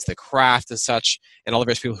designs, the craft and such, and all the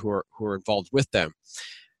various people who are involved with them.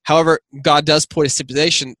 However, God does put a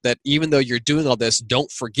stipulation that even though you're doing all this,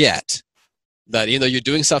 don't forget that even though you're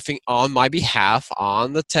doing something on my behalf,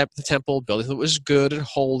 on the temple, building that was good and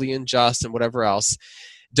holy and just and whatever else,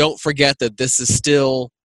 don't forget that this is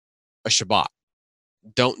still a Shabbat.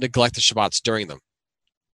 Don't neglect the Shabbats during them.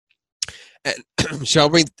 And shall I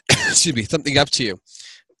bring something up to you?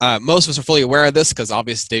 Most of us are fully aware of this because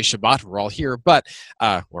obviously today's Shabbat, we're all here, but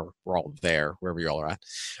we're all there, wherever you all are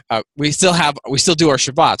at. We still do our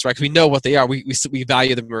Shabbats, right? Because we know what they are. We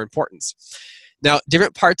value them in importance. Now,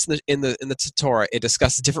 different parts in the Torah, it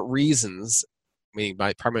discusses different reasons, meaning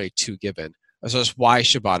by primarily two given, as far as why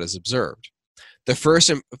Shabbat is observed. The first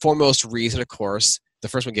and foremost reason, of course, the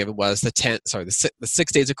first one given was the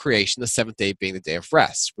 6 days of creation, the seventh day being the day of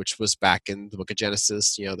rest, which was back in the book of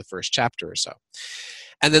Genesis, the first chapter or so.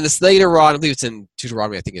 And then this later on, I believe it's in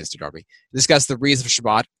Deuteronomy, I think it is Deuteronomy, it discusses the reason for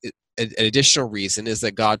Shabbat. An additional reason is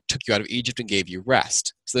that God took you out of Egypt and gave you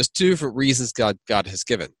rest. So there's two different reasons God has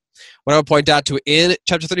given. What I would point out to in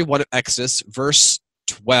chapter 31 of Exodus, verse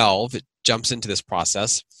 12, it jumps into this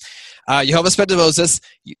process. Jehovah said to Moses,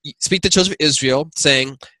 speak to the children of Israel,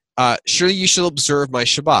 saying, surely you shall observe my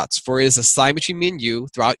Shabbats, for it is a sign between me and you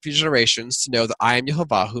throughout your generations to know that I am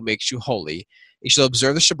Jehovah who makes you holy. You shall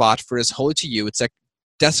observe the Shabbat, for it is holy to you. Its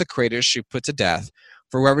desecrators should put to death.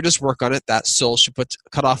 For whoever does work on it, that soul should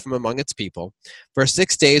cut off from among its people. For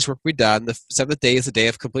 6 days work will be done. The seventh day is the day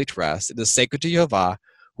of complete rest. It is sacred to Jehovah.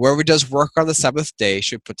 Whoever does work on the Sabbath day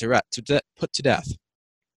should put to death.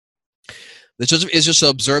 The children of Israel shall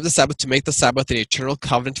observe the Sabbath to make the Sabbath an eternal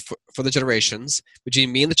covenant for the generations.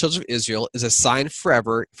 Between me and the children of Israel is a sign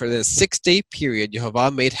forever. For the 6 day period, Jehovah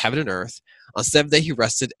made heaven and earth. On the seventh day he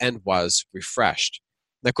rested and was refreshed.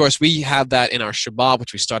 And of course, we have that in our Shabbat,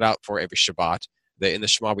 which we start out for every Shabbat. In the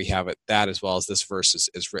Shema, we have that as well as this verse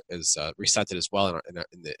is recited as well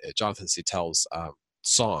in the Jonathan Setel's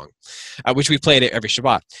song, which we played every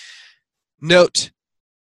Shabbat. Note,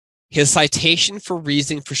 his citation for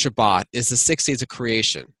reasoning for Shabbat is the 6 days of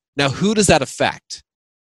creation. Now, who does that affect?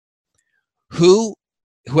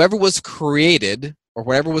 Whoever was created, or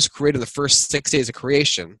whatever was created in the first 6 days of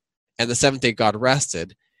creation, and the seventh day God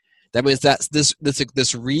rested, that means that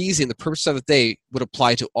this reason, the purpose of the day, would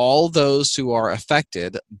apply to all those who are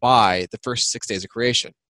affected by the first 6 days of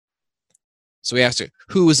creation. So we ask,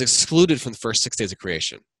 who was excluded from the first 6 days of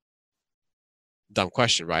creation? Dumb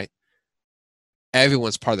question, right?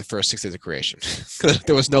 Everyone's part of the first 6 days of creation.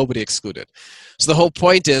 There was nobody excluded. So the whole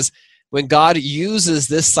point is, when God uses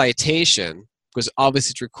this citation, because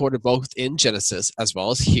obviously it's recorded both in Genesis as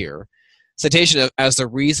well as here, citation as the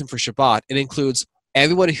reason for Shabbat, it includes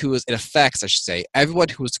everyone who is, it affects, I should say, everyone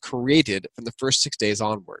who was created from the first 6 days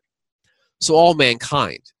onward. So all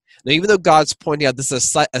mankind. Now, even though God's pointing out this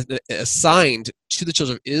is assigned to the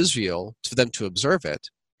children of Israel for them to observe it,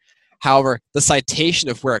 however, the citation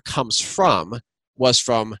of where it comes from was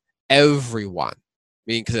from everyone,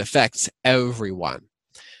 meaning because it affects everyone.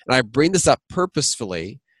 And I bring this up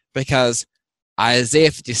purposefully because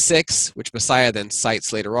Isaiah 56, which Messiah then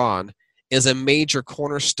cites later on, is a major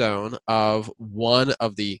cornerstone of one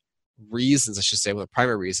of the reasons, I should say, one of the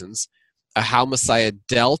primary reasons, how Messiah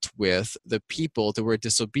dealt with the people that were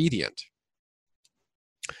disobedient.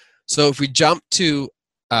 So if we jump to,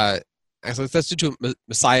 actually let's do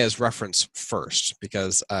Messiah's reference first,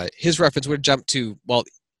 because his reference would jump to, well,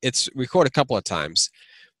 it's recorded a couple of times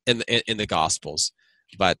in the Gospels,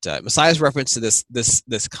 but Messiah's reference to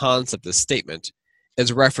this concept, this statement,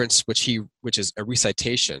 is a reference which is a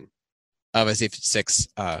recitation of Isaiah 56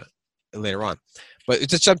 later on. But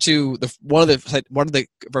just jump to one of the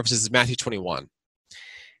references is Matthew 21.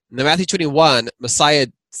 In the Matthew 21, Messiah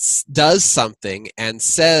does something and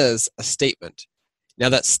says a statement. Now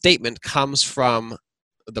that statement comes from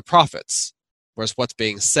the prophets, whereas what's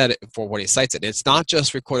being said for when he cites it. It's not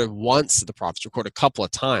just recorded once, the prophets recorded a couple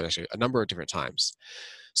of times, actually a number of different times.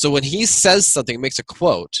 So when he says something, makes a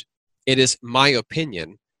quote, it is my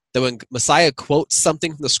opinion that when Messiah quotes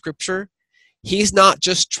something from the scripture, he's not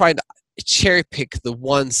just trying to cherry pick the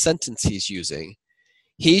one sentence he's using.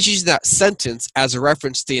 He's using that sentence as a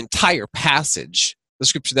reference to the entire passage, the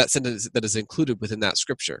scripture, that sentence that is included within that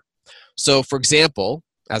scripture. So, for example,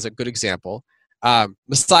 as a good example,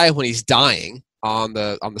 Messiah, when he's dying on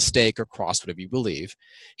the stake or cross, whatever you believe,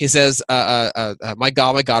 he says, my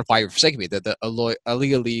God, why have you forsaken me? The Eli,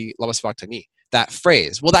 Eli, lama sabachthani. That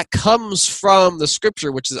phrase. Well, that comes from the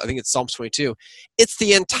scripture, which is, I think it's Psalm 22. It's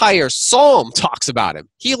the entire psalm talks about him.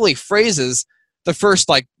 He only phrases the first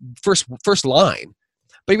line.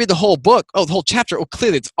 But you read the whole book, the whole chapter,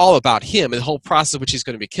 clearly it's all about him and the whole process of which he's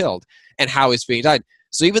going to be killed and how he's being died.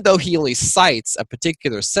 So even though he only cites a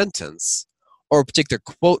particular sentence or a particular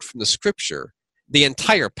quote from the scripture, the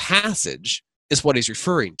entire passage is what he's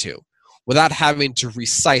referring to without having to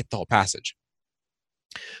recite the whole passage.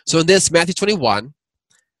 So in this, Matthew 21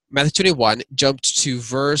 jumped to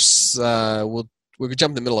verse, we're going to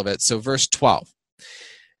jump in the middle of it, so verse 12.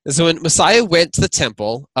 And so when Messiah went to the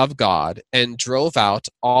temple of God and drove out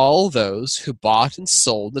all those who bought and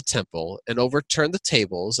sold in the temple and overturned the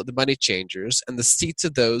tables of the money changers and the seats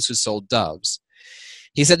of those who sold doves,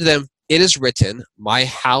 he said to them, "It is written, my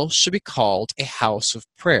house should be called a house of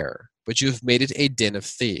prayer, but you have made it a den of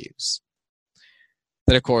thieves."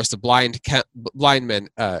 Then, of course, the blind men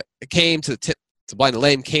came to the blind and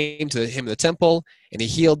lame came to him in the temple, and he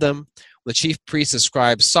healed them. When the chief priests and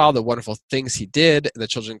scribes saw the wonderful things he did, and the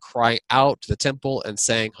children crying out to the temple and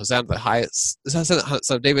saying, "Hosanna to the highest, Son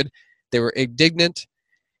of David," they were indignant.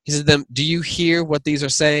 He said to them, "Do you hear what these are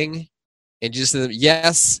saying?" And Jesus said to them,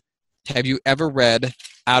 "Yes. Have you ever read,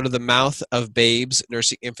 out of the mouth of babes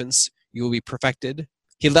nursing infants you will be perfected?"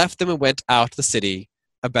 He left them and went out to the city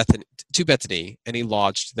of Bethany, and he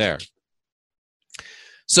lodged there.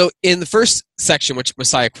 So in the first section, which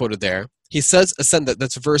Messiah quoted there, he says,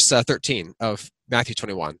 that's verse 13 of Matthew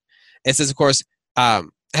 21. It says, of course, have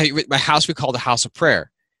you written, my house we call the house of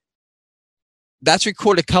prayer. That's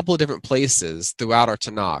recorded a couple of different places throughout our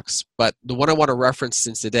Tanakhs, but the one I want to reference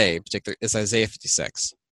in today in particular is Isaiah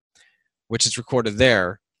 56, which is recorded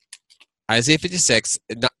there. Isaiah 56,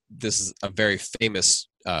 this is a very famous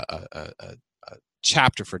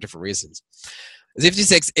chapter for different reasons. Isaiah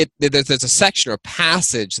 56, there's a section or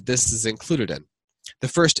passage that this is included in. The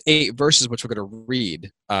first 8 verses, which we're going to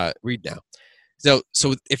read now. So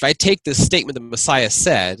if I take this statement that Messiah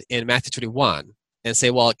said in Matthew 21 and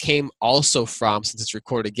say, well, it came also from, since it's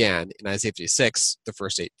recorded again in Isaiah 56, the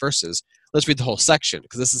first 8 verses, let's read the whole section,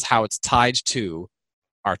 because this is how it's tied to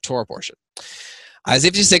our Torah portion.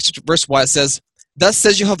 Isaiah 56, verse 1, it says, "Thus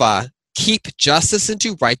says Jehovah, keep justice and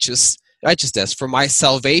do righteousness, for my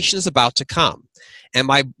salvation is about to come, and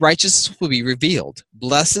my righteousness will be revealed.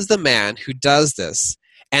 Blessed is the man who does this,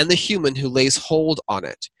 and the human who lays hold on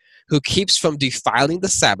it, who keeps from defiling the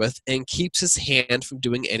Sabbath and keeps his hand from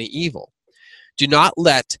doing any evil. Do not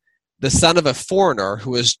let the son of a foreigner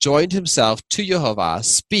who has joined himself to Jehovah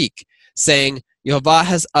speak, saying, Jehovah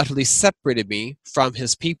has utterly separated me from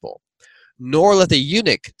his people. Nor let the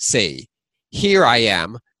eunuch say, here I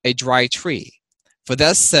am, a dry tree. For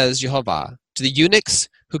thus says Jehovah, to the eunuchs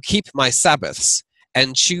who keep my Sabbaths,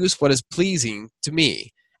 and choose what is pleasing to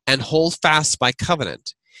me, and hold fast my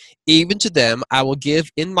covenant, even to them I will give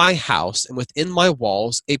in my house and within my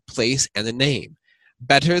walls a place and a name,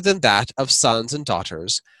 better than that of sons and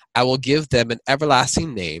daughters. I will give them an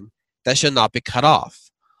everlasting name that shall not be cut off.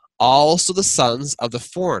 Also the sons of the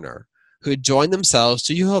foreigner, who join themselves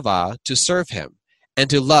to Jehovah to serve him, and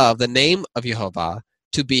to love the name of Jehovah,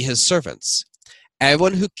 to be his servants.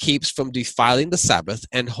 Everyone who keeps from defiling the Sabbath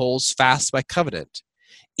and holds fast my covenant,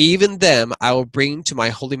 even them I will bring to my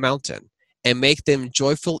holy mountain, and make them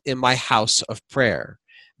joyful in my house of prayer.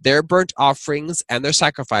 Their burnt offerings and their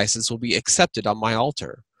sacrifices will be accepted on my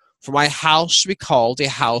altar. For my house shall be called a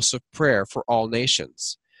house of prayer for all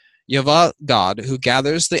nations. Jehovah God, who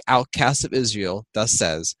gathers the outcasts of Israel, thus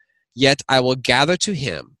says, Yet I will gather to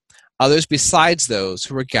him others besides those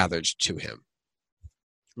who were gathered to him.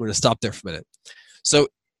 I'm going to stop there for a minute. So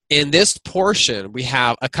in this portion, we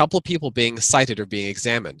have a couple of people being cited or being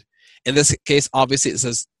examined. In this case, obviously, it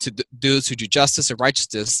says to those who do justice and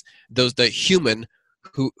righteousness, those the human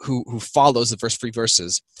who follows the first 3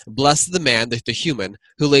 verses. Blessed is the man, the human,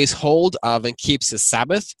 who lays hold of and keeps his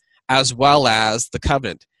Sabbath, as well as the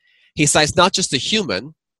covenant. He cites not just the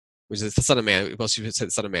human, which is the Son of Man. Most people say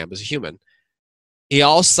the Son of Man, but is a human. He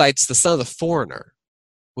also cites the son of the foreigner.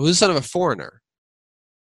 Well, who's the son of a foreigner?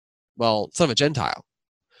 Well, son of a Gentile.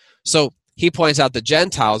 So he points out the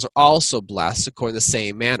Gentiles are also blessed according to the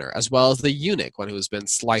same manner, as well as the eunuch, one who has been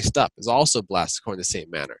sliced up, is also blessed according to the same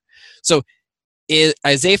manner. So in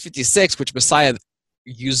Isaiah 56, which Messiah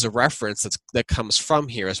uses a reference that comes from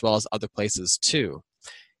here, as well as other places too,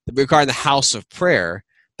 regarding the house of prayer,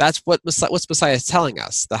 that's what Messiah is telling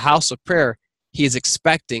us. The house of prayer, he is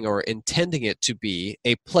expecting or intending it to be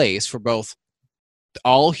a place for both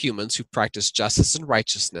all humans who practice justice and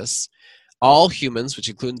righteousness, all humans, which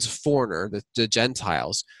includes the foreigner, the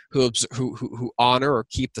Gentiles, who honor or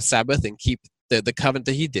keep the Sabbath and keep the covenant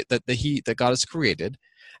that God has created,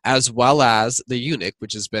 as well as the eunuch,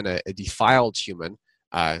 which has been a defiled human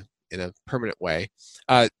in a permanent way,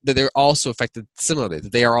 that they're also affected similarly,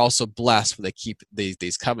 that they are also blessed when they keep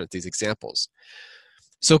these covenants, these examples.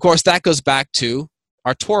 So, of course, that goes back to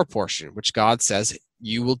our Torah portion, which God says,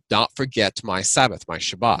 you will not forget my Sabbath, my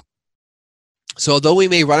Shabbat. So although we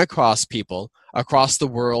may run across people across the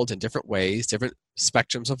world in different ways, different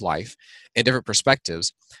spectrums of life, and different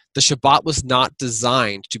perspectives, the Shabbat was not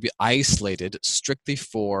designed to be isolated strictly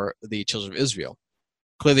for the children of Israel.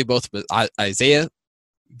 Clearly, both Isaiah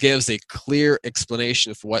gives a clear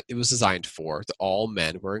explanation of what it was designed for, that all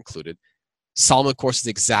men were included. Solomon, of course, is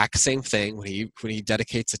the exact same thing when he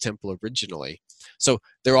dedicates the temple originally. So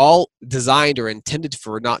they're all designed or intended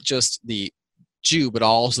for not just the Jew, but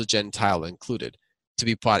also the Gentile included, to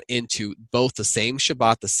be brought into both the same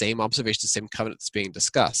Shabbat, the same observation, the same covenant that's being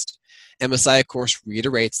discussed. And Messiah, of course,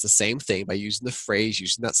 reiterates the same thing by using the phrase,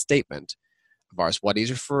 using that statement of ours, what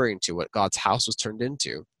he's referring to, what God's house was turned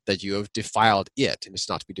into, that you have defiled it, and it's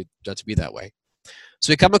not to be that way.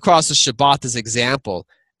 So we come across the Shabbat as example.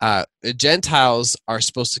 Gentiles are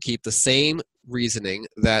supposed to keep the same reasoning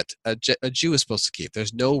that a Jew is supposed to keep.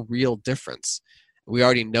 There's no real difference. We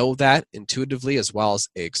already know that intuitively, as well as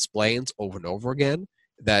it explains over and over again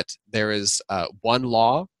that there is one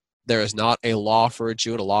law. There is not a law for a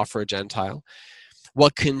Jew and a law for a Gentile.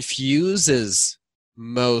 What confuses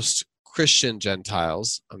most Christian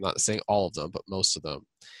Gentiles, I'm not saying all of them, but most of them,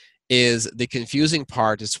 is the confusing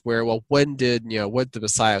part is where, well, when did the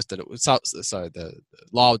Messiah was done, the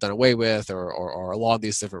law was done away with, or a lot of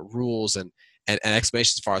these different rules and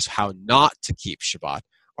explanations as far as how not to keep Shabbat,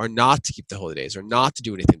 or not to keep the holy days, or not to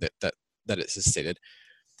do anything that it is stated,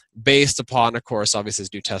 based upon, of course, obviously,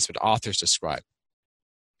 as New Testament authors describe,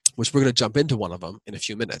 which we're going to jump into one of them in a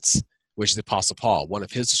few minutes, which is the Apostle Paul, one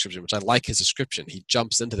of his description, which I like his description. He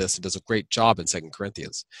jumps into this and does a great job in 2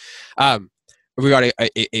 Corinthians. Regarding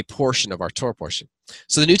a portion of our Torah portion.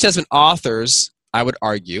 So the New Testament authors, I would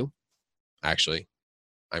argue, actually,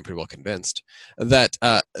 I'm pretty well convinced, that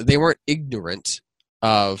they weren't ignorant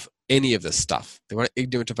of any of this stuff. They weren't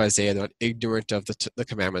ignorant of Isaiah. They're not ignorant of the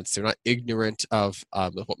commandments. They're not ignorant of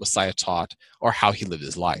what Messiah taught or how he lived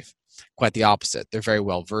his life. Quite the opposite. They're very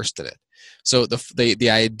well versed in it. So the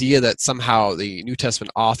idea that somehow the New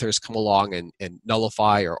Testament authors come along and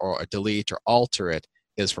nullify or delete or alter it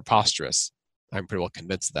is preposterous. I'm pretty well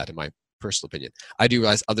convinced of that, in my personal opinion. I do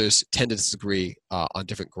realize others tend to disagree on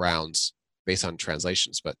different grounds based on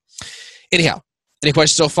translations. But anyhow, any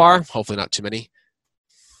questions so far? Hopefully not too many.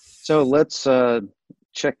 So let's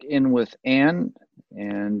check in with Anne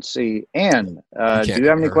and see. Anne, do you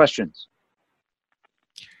have any questions?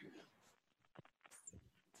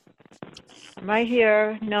 I'm right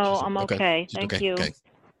here. No, I'm okay. Thank you.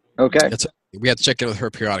 Okay. We have to check in with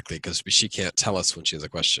her periodically because she can't tell us when she has a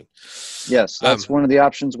question. Yes, that's one of the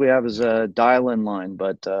options we have is a dial-in line,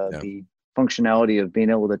 but the functionality of being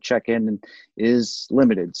able to check in is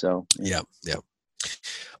limited. So yeah.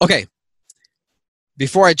 Okay.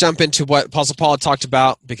 Before I jump into what Apostle Paul talked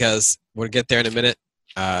about, because we'll get there in a minute,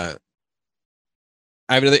 I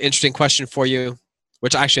have another interesting question for you,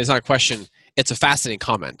 which actually is not a question. It's a fascinating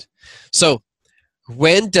comment. So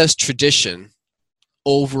when does tradition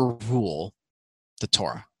overrule the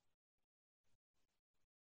Torah?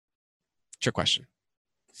 Trick question.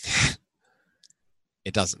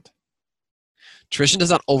 It doesn't. Tradition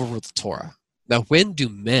does not overrule the Torah. Now, when do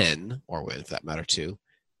men, or women for that matter too,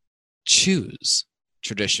 choose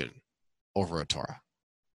tradition over a Torah?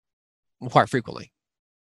 Well, quite frequently.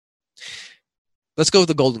 Let's go with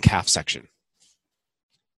the golden calf section.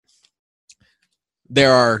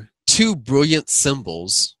 There are two brilliant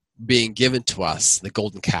symbols being given to us, the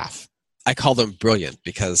golden calf. I call them brilliant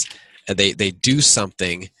because they do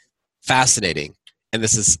something fascinating. And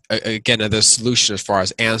this is, again, another solution as far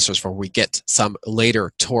as answers where we get some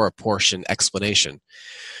later Torah portion explanation.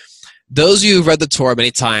 Those of you who've read the Torah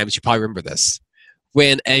many times, you probably remember this.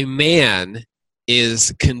 when a man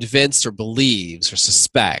is convinced or believes or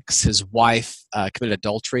suspects his wife committed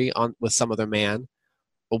adultery with some other man,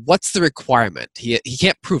 well, what's the requirement? He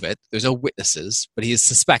can't prove it. There's no witnesses, but he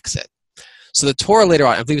suspects it. So the Torah later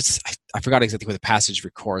on, I believe I forgot exactly where the passage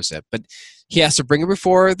records it, but he has to bring her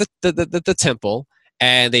before the temple,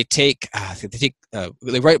 and they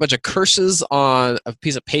write a bunch of curses on a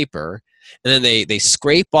piece of paper, and then they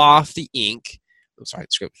scrape off the ink. I'm sorry,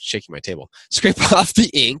 shaking my table. Scrape off the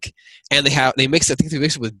ink, and they mix it. I think they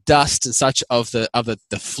mix it with dust and such of the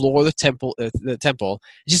floor of the temple.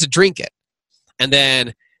 Just to drink it, and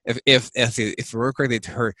then if we're correctly,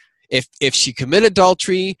 if she committed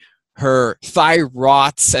adultery, her thigh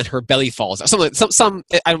rots and her belly falls. Some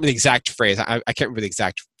I don't know the exact phrase. I can't remember the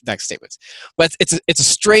exact statements, but it's a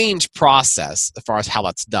strange process as far as how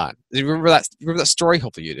that's done. Do you remember that? Remember that story?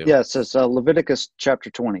 Hopefully you do. Yes, it's Leviticus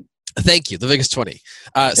chapter 20. Thank you, Leviticus 20.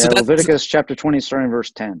 Leviticus chapter 20, starting verse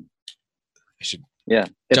 10.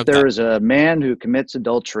 If there is a man who commits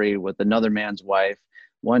adultery with another man's wife,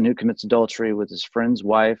 one who commits adultery with his friend's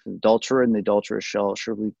wife, the adulterer and the adulteress shall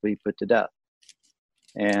surely be put to death.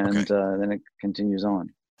 And then it continues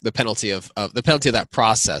on. The penalty of that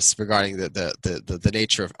process regarding the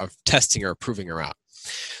nature of testing her, proving her out.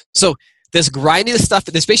 So this grinding the stuff,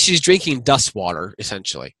 this basically she's drinking dust water,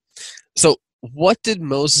 essentially. So what did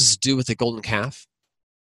Moses do with the golden calf?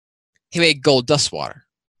 He made gold dust water.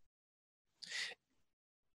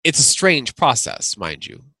 It's a strange process, mind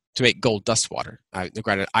you, to make gold dust water.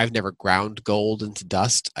 Granted, I've never ground gold into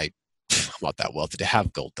dust. I'm not that wealthy to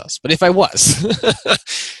have gold dust, but if I was,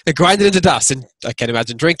 they grind it into dust, and I can't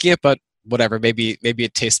imagine drinking it, but whatever. Maybe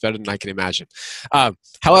it tastes better than I can imagine.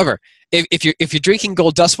 However, if you're drinking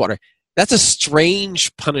gold dust water, that's a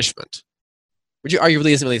strange punishment. Which arguably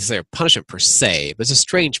isn't really a punishment per se, but it's a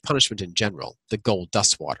strange punishment in general, the gold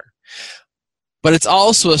dust water. But it's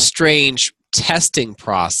also a strange testing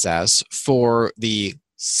process for the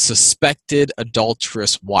suspected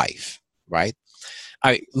adulterous wife, right?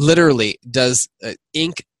 Literally, does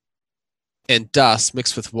ink and dust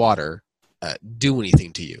mixed with water do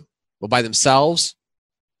anything to you? Well, by themselves,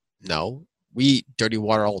 no. We eat dirty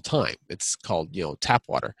water all the time. It's called, tap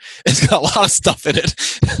water. It's got a lot of stuff in it.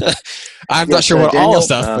 I'm not sure what Daniel, all the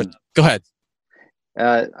stuff, but go ahead.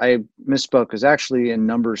 I misspoke, because actually in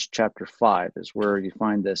Numbers chapter 5 is where you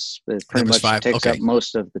find this. It pretty much takes up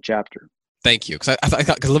most of the chapter. Thank you. Because I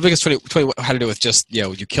thought Leviticus 20 had to do with just,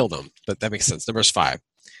 you kill them, but that makes sense. Numbers 5.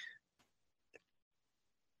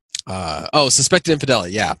 Suspected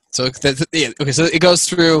infidelity. Yeah. So, so it goes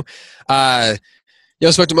through,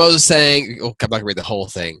 spoke to Moses saying, I'm not going to read the whole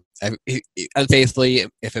thing. Unfaithfully,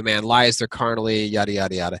 if a man lies there carnally, yada,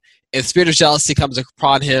 yada, yada. If the spirit of jealousy comes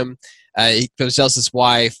upon him, he becomes jealous of his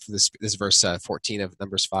wife. This is verse 14 of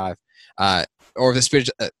Numbers 5. Or if the spirit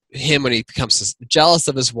him when he becomes jealous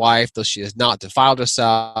of his wife, though she has not defiled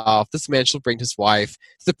herself, this man shall bring his wife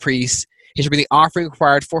to the priest. He shall bring the offering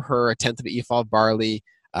required for her, a tenth of an ephah of barley.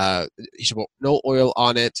 He shall put no oil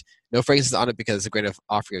on it, no frankincense on it, because it's a grain of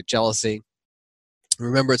offering of jealousy.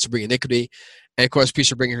 Remember, it's to bring iniquity. And of course, priest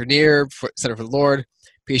shall bring her near, set her for the Lord.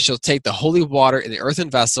 Priest shall take the holy water in the earthen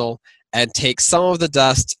vessel, and take some of the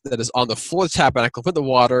dust that is on the floor of the tabernacle, put the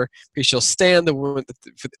water. Priest shall stand the woman,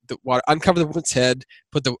 the water, uncover the woman's head,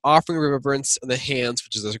 put the offering of remembrance in the hands,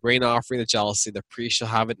 which is a grain offering of jealousy. The priest shall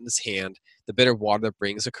have it in his hand, the bitter water that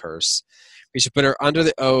brings a curse. We should put her under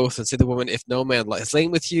the oath and say to the woman, if no man is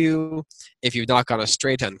lain with you, if you've not gone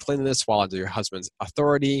astray to uncleanness while under your husband's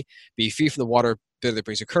authority, be free from the water that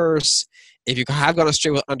brings a curse. If you have gone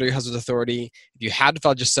astray under your husband's authority, if you have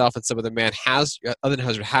defiled yourself and some other man other than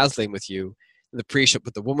husband has lain with you, then the priest shall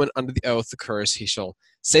put the woman under the oath, the curse. He shall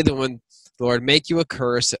say to the woman, the Lord make you a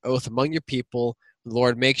curse, an oath among your people. The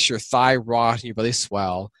Lord makes your thigh rot and your belly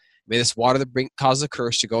swell. May this water that causes a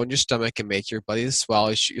curse to go in your stomach and make your belly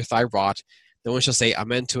swell, your thigh rot. No one shall say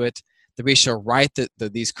amen to it. The priest shall write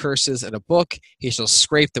these curses in a book. He shall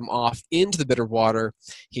scrape them off into the bitter water.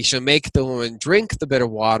 He shall make the woman drink the bitter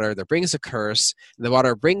water that brings a curse. And the water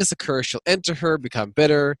that brings the curse shall enter her, become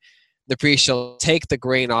bitter. The priest shall take the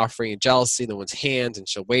grain offering in jealousy in the woman's hand, and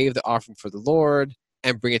shall wave the offering for the Lord,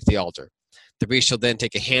 and bring it to the altar. The priest shall then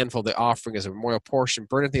take a handful of the offering as a memorial portion,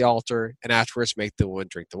 burn it at the altar, and afterwards make the woman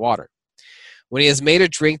drink the water. When he has made her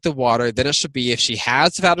drink the water, then it shall be, if she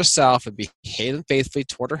has defiled herself and behaved unfaithfully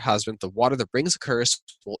toward her husband, the water that brings a curse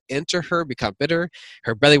will enter her, become bitter.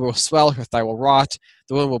 Her belly will swell, her thigh will rot.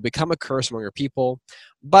 The woman will become a curse among her people.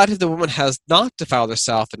 But if the woman has not defiled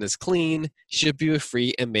herself and is clean, she should be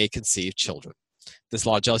free and may conceive children. This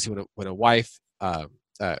law of jealousy when a wife while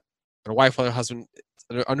her husband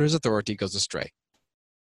under his authority goes astray.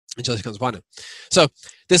 until he comes upon him. So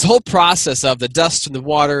this whole process of the dust and the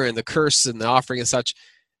water and the curse and the offering and such,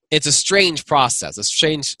 it's a strange process, a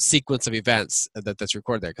strange sequence of events that's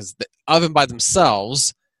recorded there, because of and by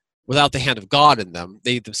themselves, without the hand of God in them,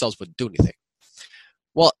 they themselves wouldn't do anything.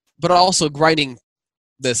 Well, but also grinding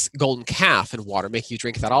this golden calf in water, making you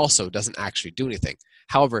drink that also doesn't actually do anything.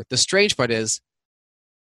 However, the strange part is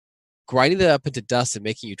grinding it up into dust and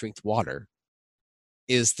making you drink the water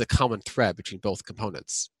is the common thread between both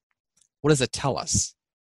components. What does it tell us?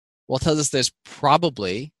 Well, it tells us there's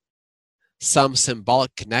probably some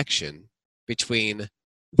symbolic connection between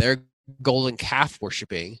their golden calf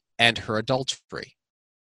worshiping and her adultery.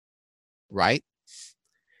 Right?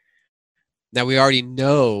 Now, we already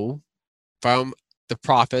know from the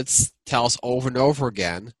prophets, tell us over and over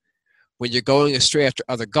again, when you're going astray after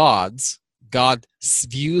other gods, God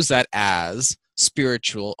views that as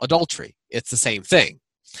spiritual adultery. It's the same thing.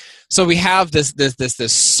 So we have this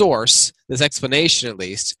source, this explanation at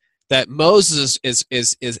least, that Moses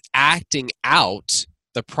is acting out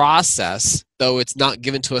the process, though it's not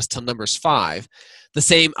given to us till Numbers 5, the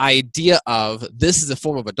same idea of this is a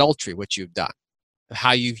form of adultery, what you've done,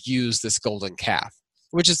 how you've used this golden calf,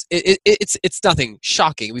 which is, it's nothing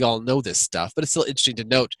shocking. We all know this stuff, but it's still interesting to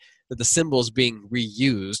note that the symbol is being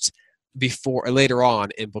reused before or later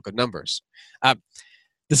on in Book of Numbers.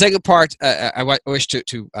 The second part I wish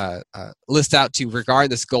to list out to you regarding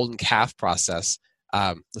this golden calf process.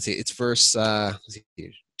 Let's see, it's verse, let's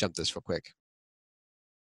see, jump this real quick.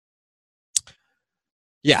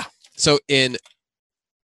 Yeah, so in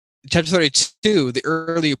chapter 32, the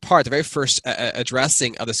earlier part, the very first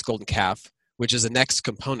addressing of this golden calf, which is the next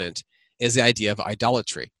component, is the idea of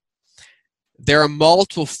idolatry. There are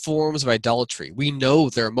multiple forms of idolatry. We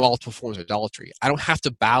know there are multiple forms of idolatry. I don't have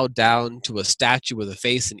to bow down to a statue with a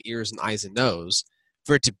face and ears and eyes and nose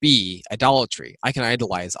for it to be idolatry. I can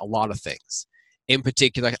idolize a lot of things. In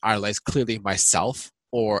particular, I can idolize clearly myself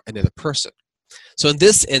or another person. So in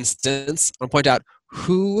this instance, I'm going to point out,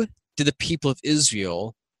 who did the people of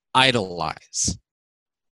Israel idolize?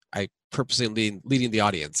 I purposely leading the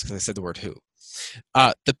audience because I said the word who.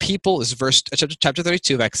 The people is chapter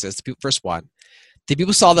 32 of Exodus, verse 1. The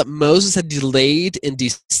people saw that Moses had delayed in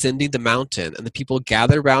descending the mountain, and the people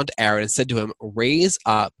gathered around Aaron and said to him, "Raise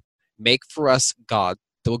up, make for us God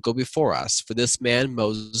that will go before us. For this man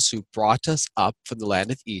Moses, who brought us up from the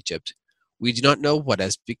land of Egypt, we do not know what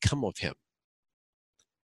has become of him."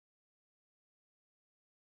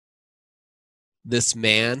 This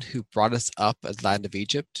man who brought us up out of the land of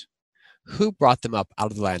Egypt? Who brought them up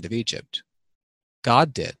out of the land of Egypt?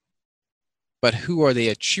 God did. But who are they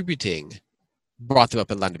attributing brought them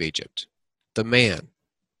up in the land of Egypt? The man.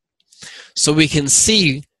 So we can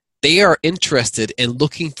see they are interested in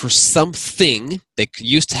looking for something. They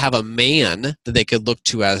used to have a man that they could look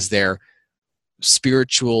to as their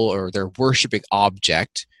spiritual or their worshiping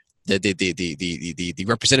object, the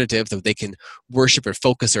representative that they can worship or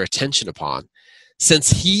focus their attention upon.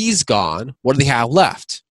 Since he's gone, what do they have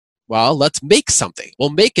left? Well, let's make something.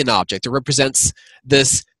 We'll make an object that represents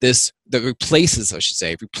this that replaces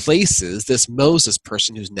this Moses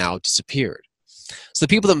person who's now disappeared. So the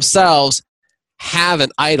people themselves have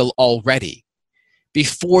an idol already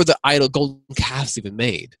before the idol golden calf's even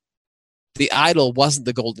made. The idol wasn't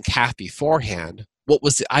the golden calf beforehand. What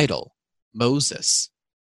was the idol? Moses.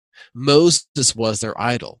 Moses was their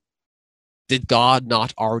idol. Did God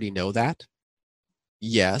not already know that?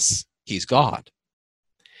 Yes, he's God.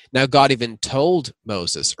 Now, God even told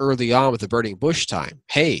Moses early on with the burning bush time,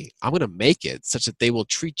 hey, I'm going to make it such that they will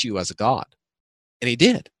treat you as a god. And he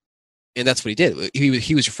did. And that's what he did.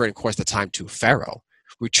 He was referring, of course, at the time to Pharaoh,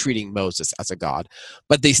 who were treating Moses as a god.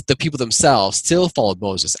 But the people themselves still followed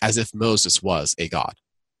Moses as if Moses was a god.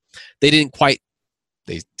 They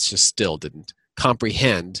just still didn't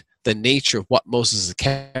comprehend the nature of what Moses'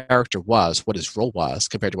 character was, what his role was,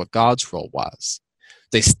 compared to what God's role was.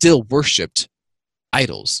 They still worshipped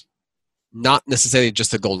idols, not necessarily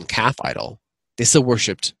just the golden calf idol. They still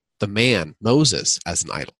worshipped the man, Moses, as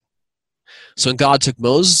an idol. So when God took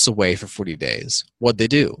Moses away for 40 days, what'd they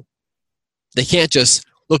do? They can't just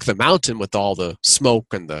look at the mountain with all the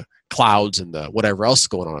smoke and the clouds and the whatever else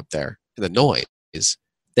going on up there and the noise.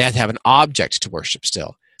 They had to have an object to worship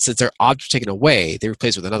still. Since their object was taken away, they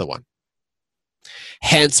replaced it with another one.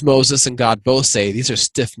 Hence, Moses and God both say these are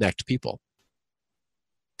stiff-necked people.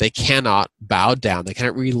 They cannot bow down, they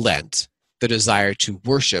cannot relent the desire to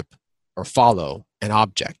worship or follow an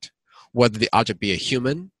object. Whether the object be a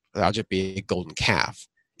human or the object be a golden calf,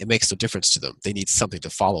 it makes no difference to them. They need something to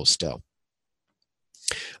follow still.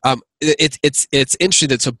 It's interesting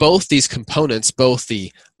that so both these components, both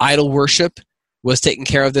the idol worship was taking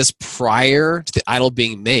care of this prior to the idol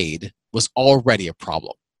being made was already a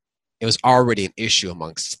problem. It was already an issue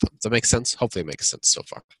amongst them. Does that make sense? Hopefully it makes sense so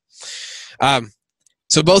far.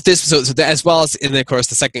 So both this, so that, as well as, and of course,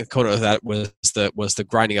 the second component of that was the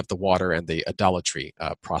grinding up the water and the idolatry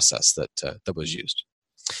process that was used.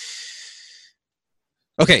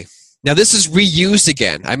 Okay, now this is reused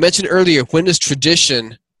again. I mentioned earlier, when does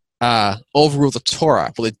tradition overrule the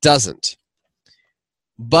Torah? Well, it doesn't.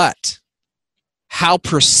 But how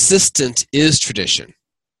persistent is tradition?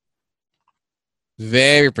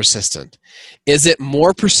 Very persistent. Is it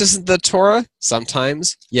more persistent than the Torah?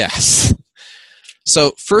 Sometimes, yes.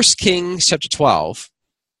 So 1 Kings chapter 12,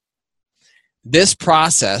 this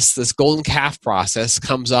process, this golden calf process,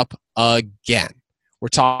 comes up again. We're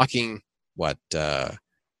talking,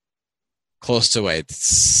 close to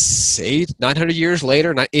 900 years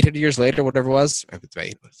later, 800 years later, whatever it was.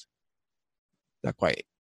 Not quite.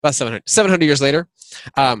 About 700 years later.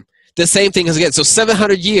 The same thing is again. So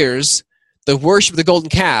 700 years, the worship of the golden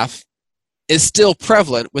calf is still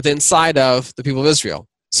prevalent within inside of the people of Israel.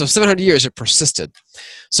 So 700 years it persisted.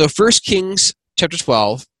 So 1 Kings chapter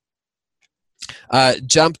 12,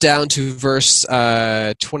 jump down to verse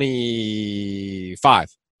 25.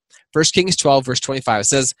 1 Kings 12, verse 25. It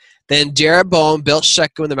says, Then Jeroboam built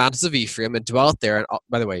Shechem in the mountains of Ephraim and dwelt there. And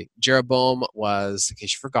by the way, Jeroboam was, in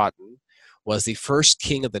case you've forgotten, was the first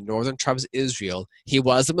king of the northern tribes of Israel. He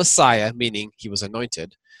was the Messiah, meaning he was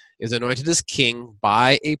anointed. He was anointed as king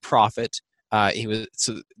by a prophet. The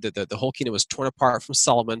whole kingdom was torn apart from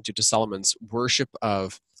Solomon due to Solomon's worship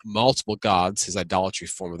of multiple gods. His idolatry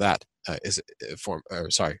form of that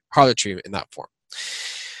harlotry in that form.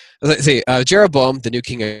 Let's say Jeroboam, the new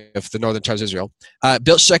king of the northern tribes of Israel,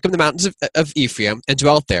 built Shechem in the mountains of Ephraim and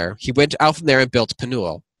dwelt there. He went out from there and built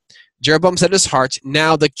Penuel. Jeroboam said in his heart,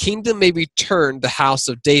 Now the kingdom may return to the house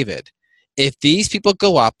of David. If these people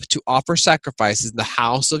go up to offer sacrifices in the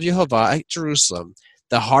house of Jehovah at Jerusalem,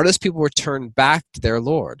 the hardest people return back to their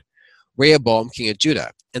Lord, Rehoboam, king of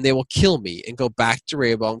Judah, and they will kill me and go back to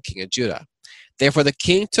Rehoboam, king of Judah. Therefore the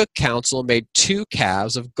king took counsel and made 2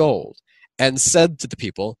 calves of gold and said to the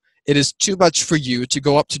people, It is too much for you to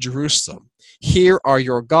go up to Jerusalem. Here are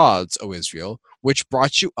your gods, O Israel, which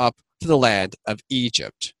brought you up to the land of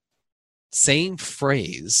Egypt. Same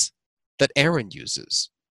phrase that Aaron uses.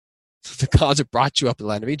 The gods that brought you up to the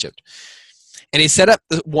land of Egypt. And he set up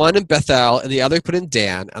one in Bethel and the other put in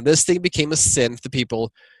Dan, and this thing became a sin for the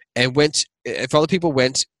people, and all the people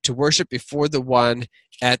went to worship before the one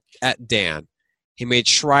at Dan. He made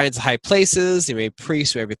shrines in high places. He made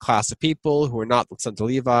priests for every class of people who were not the sons of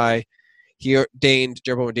Levi. Jeroboam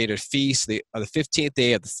ordained a feast of the 15th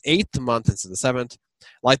day of the 8th month instead of the 7th,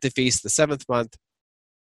 like the feast of the 7th month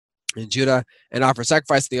in Judah, and offered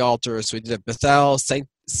sacrifice at the altar. So he did at Bethel,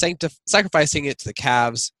 sacrificing it to the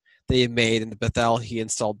calves that he made. In the Bethel, he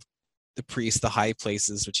installed the priests, the high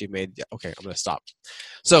places, which he made. Yeah, okay, I'm going to stop.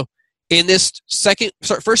 So in this 1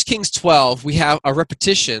 Kings 12, we have a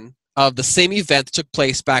repetition of the same event that took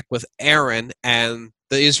place back with Aaron and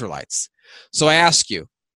the Israelites. So I ask you,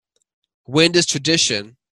 when does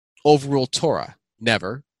tradition overrule Torah?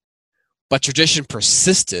 Never. But tradition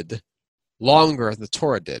persisted longer than the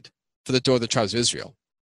Torah did for the northern tribes of Israel.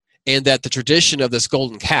 And that the tradition of this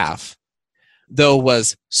golden calf, though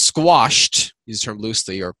was squashed, use the term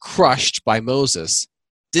loosely, or crushed by Moses,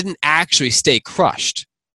 didn't actually stay crushed.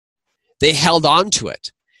 They held on to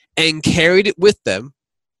it and carried it with them,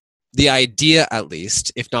 the idea at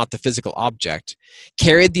least, if not the physical object,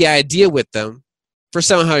 carried the idea with them for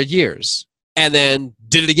 700 years and then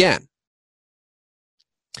did it again.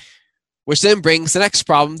 Which then brings the next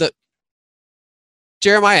problem that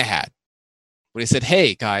Jeremiah had when he said,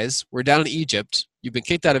 Hey guys, we're down in Egypt. You've been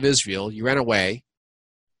kicked out of Israel. You ran away.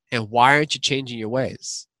 And why aren't you changing your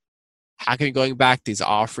ways? How come you're going back these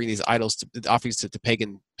offerings to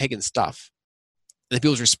pagan stuff? And the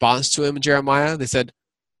people's response to him in Jeremiah, they said,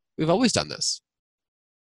 We've always done this.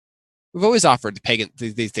 We've always offered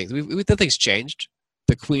these things. Nothing's changed.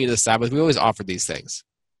 The queen of the Sabbath, we always offered these things.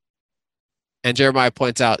 And Jeremiah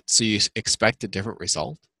points out, so you expect a different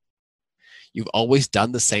result? You've always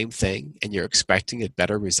done the same thing and you're expecting a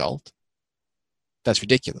better result? That's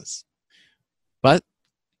ridiculous. But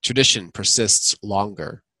tradition persists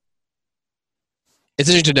longer. It's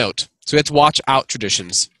interesting to note. So we have to watch out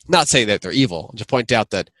traditions. Not saying that they're evil. To point out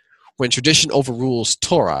that when tradition overrules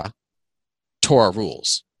Torah, Torah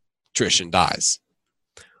rules. Tradition dies.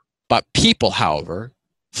 But people, however,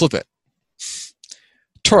 flip it.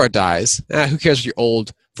 Torah dies. Who cares if your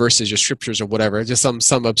old verses, your scriptures, or whatever? Just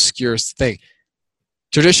some obscure thing.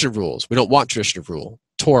 Tradition rules. We don't want tradition to rule.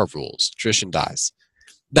 Torah rules. Tradition dies.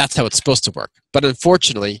 that's how it's supposed to work. But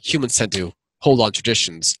unfortunately, humans tend to hold on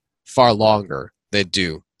traditions far longer than they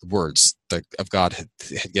do the words that of God had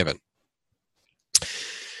given.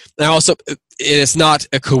 Now, also, it is not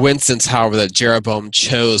a coincidence, however, that Jeroboam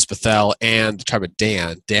chose Bethel and the tribe of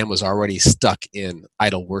Dan. Dan was already stuck in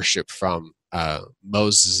idol worship from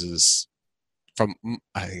Moses' from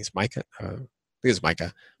I think it's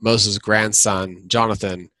Micah. Moses' grandson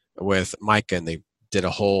Jonathan with Micah, and they did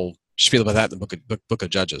a whole spiel about that in the book of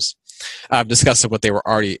Judges, discussing what they were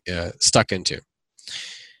already stuck into.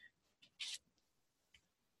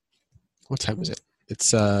 What time is it?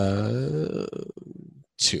 It's 2.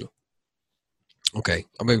 Okay,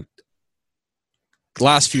 the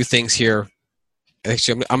last few things here.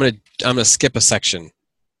 Actually, I'm gonna skip a section.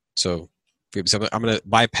 So I'm gonna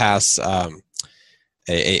bypass the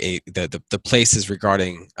places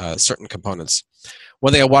regarding certain components.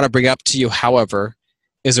 One thing I want to bring up to you, however,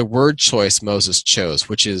 is a word choice Moses chose,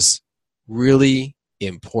 which is really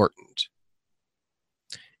important.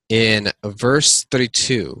 In verse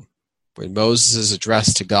 32, when Moses is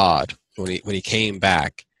addressed to God, when he came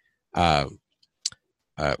back, when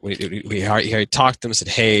he talked to them and said,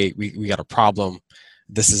 "Hey, we got a problem."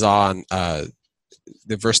 This is on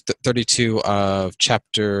the verse 32 of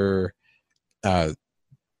chapter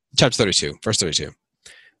 32, verse 32.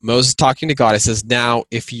 Moses talking to God, it says, "Now,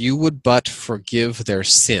 if you would but forgive their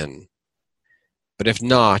sin, but if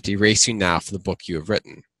not, erase you now from the book you have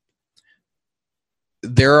written."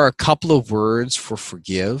 There are a couple of words for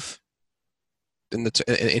forgive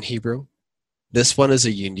in Hebrew. This one is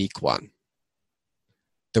a unique one.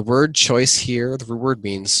 The word choice here, the word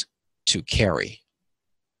means to carry.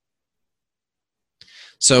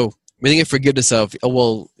 So, meaning of forgiveness of,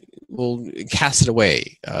 we'll cast it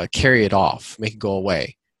away, carry it off, make it go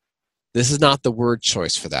away. This is not the word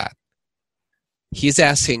choice for that. He's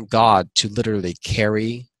asking God to literally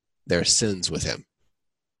carry their sins with him.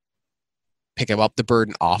 Pick up the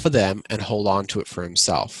burden off of them and hold on to it for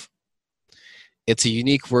himself. It's a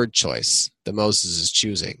unique word choice that Moses is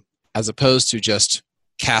choosing, as opposed to just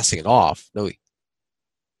casting it off. No,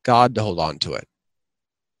 God to hold on to it.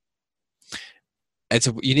 It's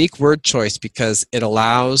a unique word choice because it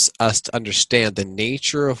allows us to understand the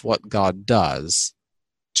nature of what God does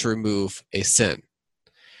to remove a sin.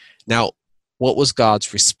 Now, what was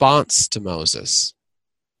God's response to Moses?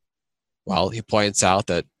 Well, he points out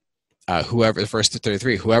that verse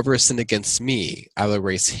 33, whoever has sinned against me, I will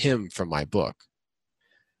erase him from my book.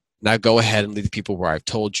 Now go ahead and lead the people where I've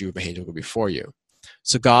told you, my angel will go before you.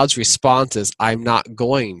 So God's response is, I'm not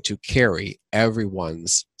going to carry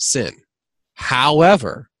everyone's sin.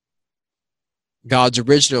 However, God's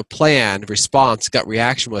original plan, response, gut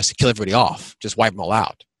reaction was to kill everybody off, just wipe them all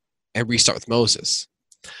out, and restart with Moses.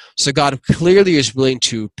 So God clearly is willing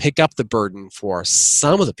to pick up the burden for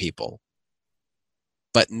some of the people,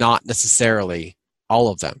 but not necessarily all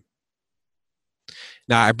of them.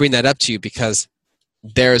 Now, I bring that up to you because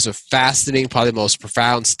there's a fascinating, probably the most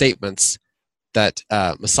profound statements that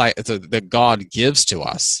that God gives to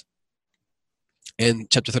us in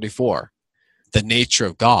chapter 34. The nature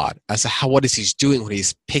of God, as to what is He's doing when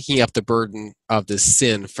He's picking up the burden of this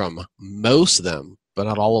sin from most of them, but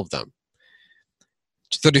not all of them.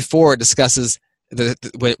 34 discusses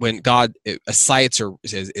when God cites or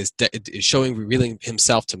is showing, revealing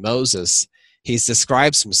Himself to Moses. He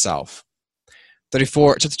describes Himself.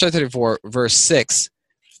 Chapter 34, verse 6.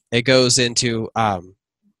 It goes into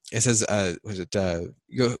it says,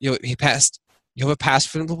 Jehovah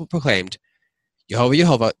passed and proclaimed,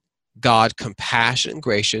 Jehovah, God, compassionate and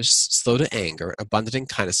gracious, slow to anger, abundant in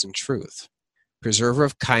kindness and truth, preserver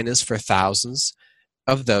of kindness for thousands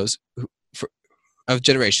of those of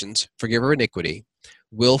generations, forgiver of iniquity,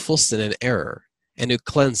 willful sin and error, and who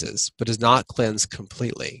cleanses, but does not cleanse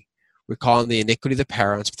completely, recalling the iniquity of the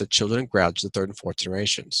parents with the children and grudge to the third and fourth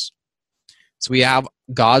generations. So we have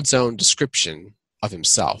God's own description of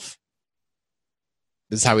Himself.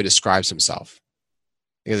 This is how He describes Himself,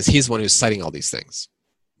 because He's the one who's citing all these things.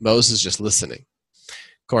 Moses is just listening.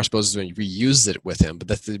 Of course, Moses reuses it with him, but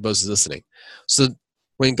that's Moses listening. So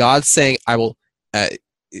when God's saying, I will,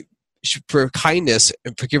 for kindness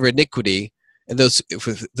and forgive iniquity, and those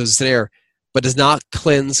in error, but does not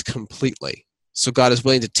cleanse completely. So God is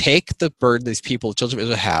willing to take the burden these people, children of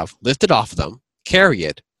Israel, have, lift it off of them, carry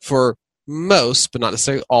it for most, but not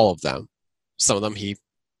necessarily all of them. Some of them we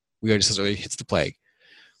already said he hits the plague.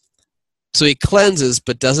 So He cleanses,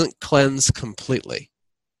 but doesn't cleanse completely.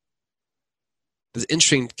 There's an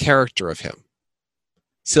interesting character of Him.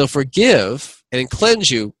 So He'll forgive and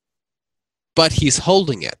cleanse you, but He's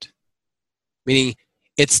holding it, meaning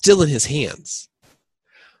it's still in His hands.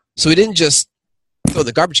 So He didn't just throw it in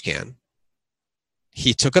the garbage can.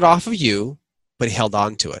 He took it off of you, but he held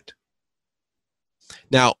on to it.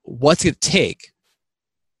 Now, what's it take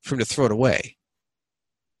for him to throw it away?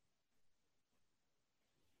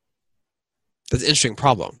 That's an interesting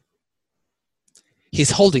problem.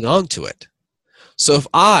 He's holding on to it. So if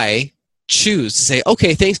I choose to say,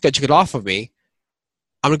 okay, thanks God you took it off of me,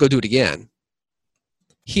 I'm going to go do it again.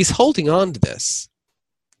 He's holding on to this.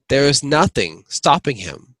 There is nothing stopping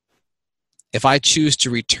him. If I choose to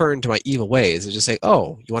return to my evil ways and just say,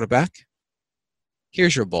 oh, you want it back?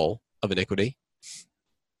 Here's your bowl of iniquity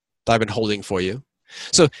that I've been holding for you.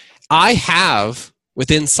 So I have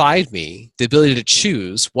within inside me the ability to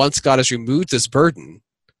choose, once God has removed this burden,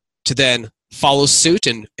 to then follow suit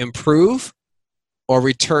and improve, or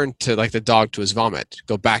return to like the dog to his vomit,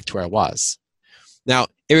 go back to where I was. Now,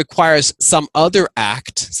 it requires some other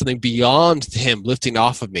act, something beyond him lifting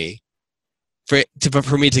off of me,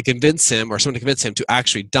 for me to convince him, or someone to convince him to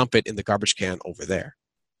actually dump it in the garbage can over there,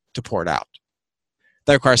 to pour it out.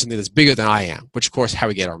 That requires something that's bigger than I am, which of course how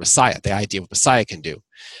we get our Messiah, the idea of what Messiah can do.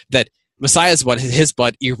 That Messiah is what his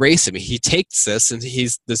blood erases me. He takes this and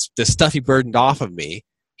he's this stuff he burdened off of me.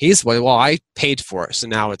 He's well, I paid for it, so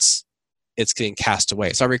now it's getting cast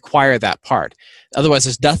away. So I require that part. Otherwise,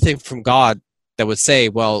 there's nothing from God that would say,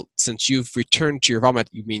 well, since you've returned to your vomit,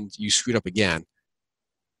 you mean you screwed up again.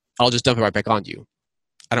 I'll just dump it right back on you.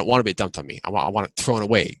 I don't want to be dumped on me. I want it thrown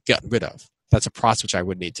away, gotten rid of. That's a process which I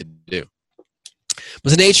would need to do.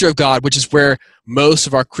 But the nature of God, which is where most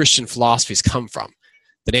of our Christian philosophies come from,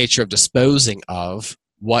 the nature of disposing of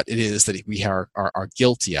what it is that we are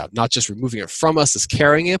guilty of, not just removing it from us as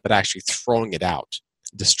carrying it, but actually throwing it out,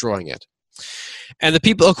 destroying it. And the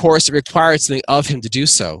people, of course, that required something of him to do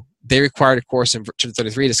so, they required, of course, in chapter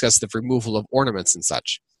 33, discuss the removal of ornaments and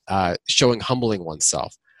such, humbling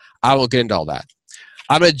oneself. I won't get into all that.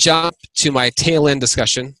 I'm going to jump to my tail end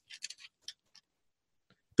discussion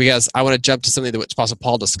because I want to jump to something that which Apostle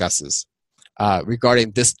Paul discusses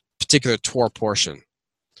regarding this particular Torah portion.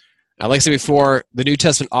 Now, like I said before, the New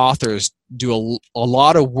Testament authors do a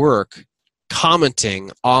lot of work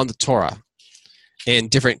commenting on the Torah and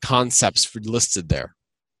different concepts listed there.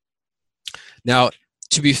 Now,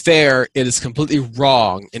 to be fair, it is completely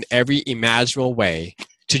wrong in every imaginable way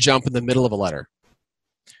to jump in the middle of a letter.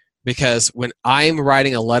 Because when I'm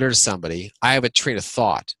writing a letter to somebody, I have a train of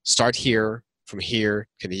thought. Start here, from here,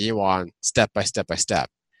 continue on, step by step by step.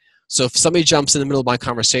 So if somebody jumps in the middle of my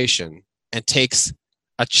conversation and takes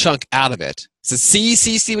a chunk out of it, says,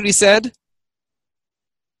 see what he said?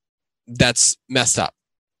 That's messed up.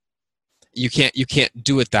 You can't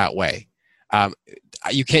do it that way.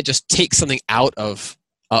 You can't just take something out of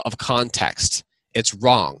context. It's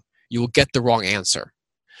wrong. You will get the wrong answer.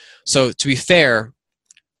 So to be fair,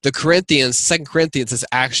 the Corinthians, 2 Corinthians, this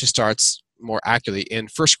actually starts more accurately in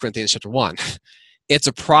 1 Corinthians chapter 1. It's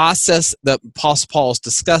a process that Apostle Paul is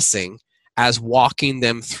discussing as walking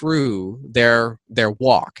them through their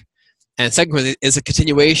walk. And 2 Corinthians is a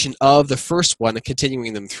continuation of the first one and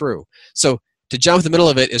continuing them through. So to jump in the middle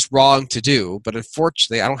of it is wrong to do, but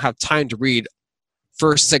unfortunately I don't have time to read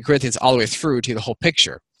 2 Corinthians all the way through to the whole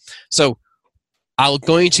picture. So I'm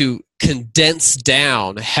going to condense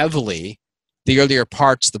down heavily the earlier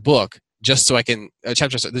parts of the book just so I can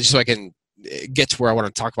get to where I want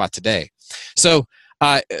to talk about today. So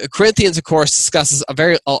Corinthians, of course, discusses a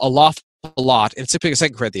lot, in particular 2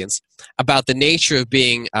 Corinthians, about the nature of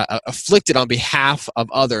being afflicted on behalf of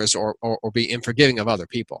others or being unforgiving of other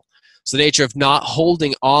people. So the nature of not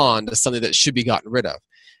holding on to something that should be gotten rid of.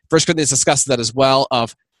 1 Corinthians discusses that as well,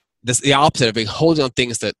 of the opposite of being holding on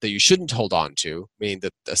things that you shouldn't hold on to, meaning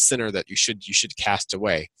that a sinner that you should cast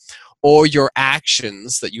away, or your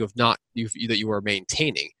actions that you are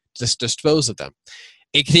maintaining, just dispose of them.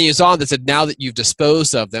 It continues on that said, now that you've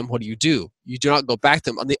disposed of them, what do? You do not go back to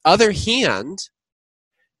them. On the other hand,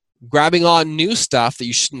 grabbing on new stuff that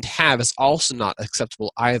you shouldn't have is also not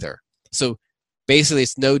acceptable either. So basically,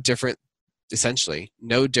 it's no different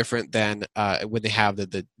than when they have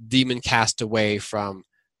the demon cast away from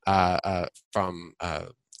a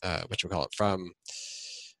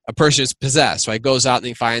person is possessed. Right? Goes out and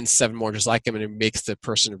he finds 7 more just like him, and it makes the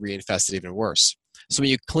person reinfested even worse. So when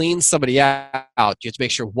you clean somebody out, you have to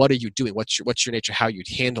make sure, what are you doing? What's your nature? How are you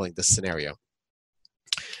handling this scenario?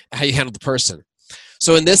 How you handle the person.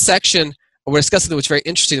 So in this section, we're discussing something which is very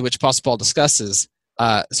interesting, which Apostle Paul discusses.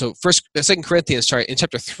 So 2 Corinthians, in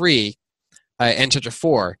chapter 3 and chapter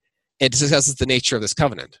 4, it discusses the nature of this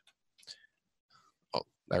covenant. Oh,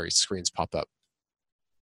 Larry's screens pop up.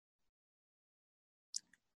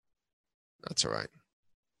 That's all right.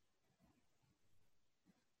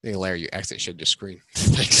 I think, Larry, you accidentally shared your screen.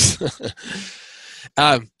 Thanks.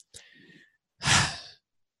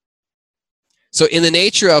 So in the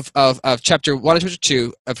nature of chapter 1 and chapter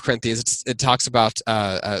 2 of Corinthians, it talks about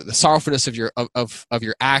the sorrowfulness of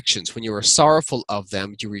your actions. When you are sorrowful of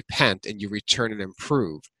them, you repent and you return and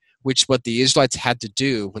improve, which what the Israelites had to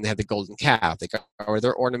do when they had the golden calf. They got rid of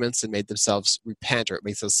their ornaments and made themselves repent, or it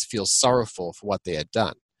makes us feel sorrowful for what they had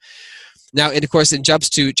done. Now, and of course, it jumps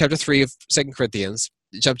to chapter 3 of 2 Corinthians,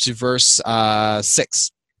 it jumps to verse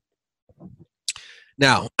 6.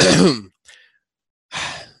 Now,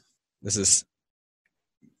 this is...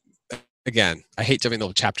 Again, I hate jumping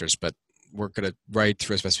the chapters, but we're going to ride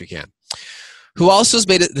through as best we can. Who also has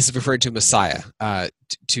made it, this is referring to Messiah,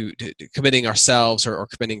 to committing ourselves or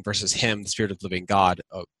committing versus him, the Spirit of the living God,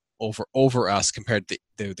 over us compared to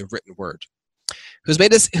the written word. Who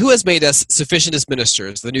has made us sufficient as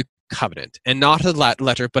ministers of the new covenant, and not of the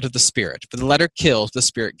letter, but of the Spirit. For the letter kills, the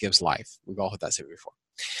Spirit gives life. We've all heard that statement before.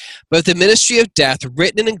 But the ministry of death,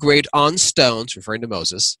 written and engraved on stones, referring to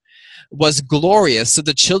Moses, was glorious, so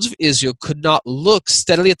the children of Israel could not look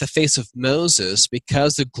steadily at the face of Moses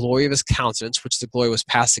because the glory of his countenance, which the glory was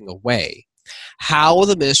passing away. How will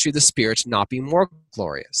the ministry of the Spirit not be more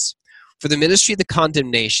glorious? For the ministry of the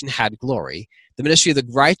condemnation had glory. The ministry of the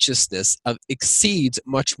righteousness exceeds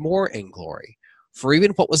much more in glory. For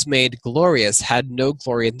even what was made glorious had no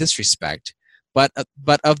glory in this respect, but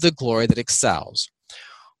of the glory that excels.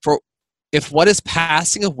 For if what is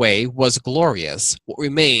passing away was glorious, what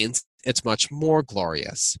remains, it's much more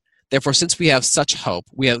glorious. Therefore, since we have such hope,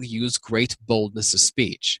 we have used great boldness of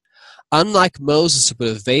speech. Unlike Moses, who put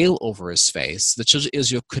a veil over his face, the children of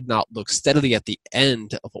Israel could not look steadily at the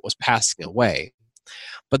end of what was passing away.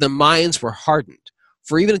 But their minds were hardened.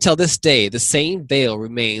 For even until this day, the same veil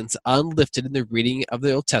remains unlifted in the reading of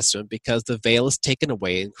the Old Testament because the veil is taken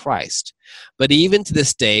away in Christ. But even to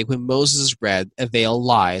this day, when Moses is read, a veil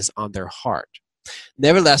lies on their heart.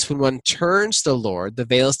 Nevertheless, when one turns to the Lord, the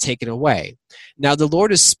veil is taken away. Now the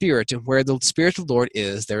Lord is Spirit, and where the Spirit of the Lord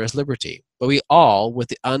is, there is liberty. But we all, with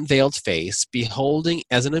the unveiled face, beholding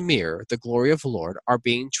as in a mirror the glory of the Lord, are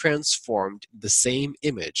being transformed in the same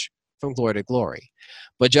image from glory to glory,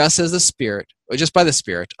 but just by the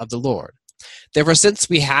Spirit of the Lord. Therefore, since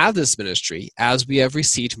we have this ministry, as we have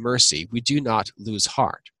received mercy, we do not lose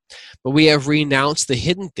heart. But we have renounced the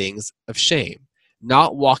hidden things of shame,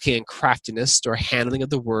 not walking in craftiness or handling of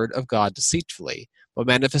the word of God deceitfully, but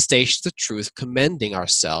manifestations of truth, commending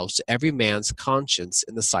ourselves to every man's conscience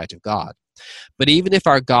in the sight of God. But even if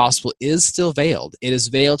our gospel is still veiled, it is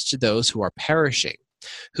veiled to those who are perishing,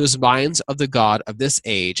 whose minds of the God of this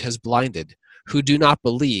age has blinded, who do not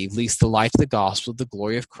believe, lest the light of the gospel of the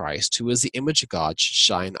glory of Christ, who is the image of God, should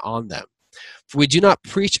shine on them. For we do not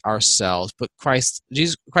preach ourselves, but Christ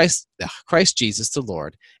Jesus the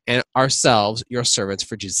Lord, and ourselves your servants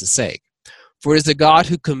for Jesus' sake. For it is the God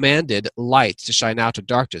who commanded light to shine out of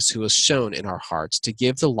darkness, who has shown in our hearts to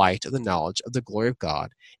give the light of the knowledge of the glory of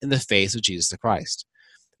God in the face of Jesus the Christ.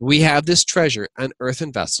 We have this treasure in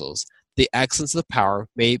earthen vessels, the excellence of the power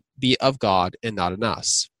may be of God and not in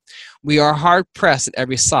us. We are hard pressed at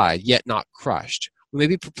every side, yet not crushed. We may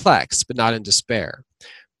be perplexed, but not in despair.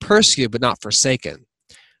 Persecuted, but not forsaken.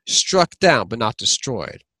 Struck down, but not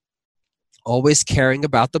destroyed. Always caring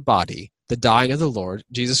about the body, the dying of the Lord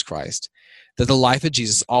Jesus Christ, that the life of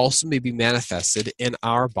Jesus also may be manifested in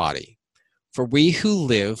our body. For we who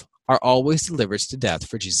live are always delivered to death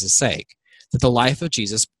for Jesus' sake, that the life of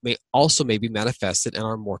Jesus may be manifested in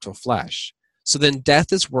our mortal flesh. So then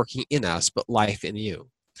death is working in us, but life in you.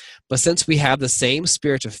 But since we have the same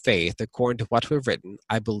spirit of faith, according to what we have written,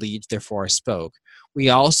 I believed, therefore I spoke, we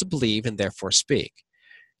also believe and therefore speak.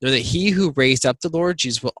 Know that he who raised up the Lord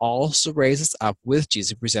Jesus will also raise us up with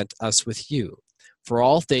Jesus and present us with you. For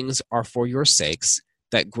all things are for your sakes,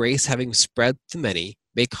 that grace having spread to many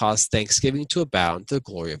may cause thanksgiving to abound to the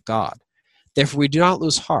glory of God. Therefore we do not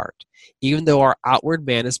lose heart, even though our outward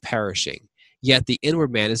man is perishing, yet the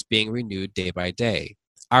inward man is being renewed day by day.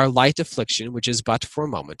 Our light affliction, which is but for a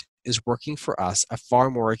moment, is working for us a far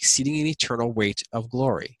more exceeding and eternal weight of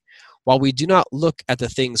glory, while we do not look at the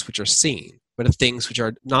things which are seen, but at things which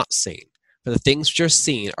are not seen. For the things which are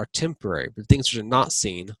seen are temporary, but the things which are not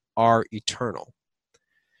seen are eternal.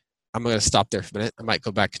 I'm going to stop there for a minute. I might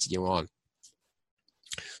go back and continue on.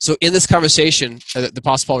 So in this conversation that the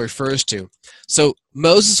Apostle Paul refers to, so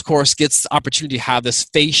Moses, of course, gets the opportunity to have this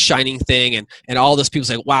face shining thing, and all this people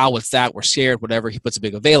say, wow, what's that? We're scared, whatever. He puts a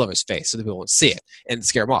big veil over his face so that people won't see it and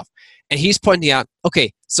scare him off. And he's pointing out,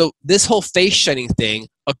 okay, so this whole face shining thing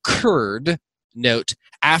occurred, note,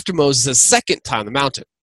 after Moses' second time on the mountain.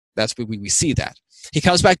 That's where we see that. He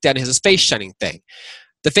comes back down and has this face shining thing.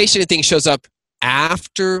 The face shining thing shows up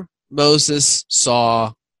after Moses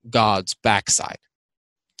saw God's backside.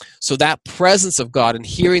 So that presence of God and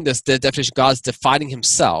hearing this, the definition, God's defining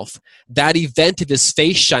himself, that event of his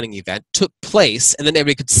face shining event took place, and then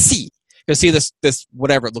everybody could see. You could see this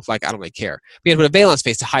whatever it looked like, I don't really care. We had to put a veil on his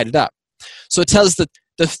face to hide it up. So it tells that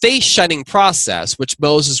the face shining process, which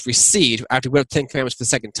Moses received after he went up the Ten Commandments for the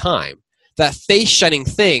second time, that face shining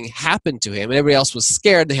thing happened to him, and everybody else was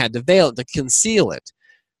scared, and they had to veil it, to conceal it.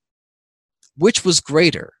 Which was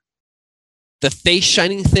greater? The face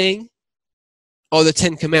shining thing, or the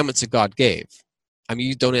 10 Commandments that God gave? I mean,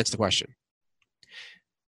 you don't answer the question.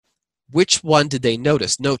 Which one did they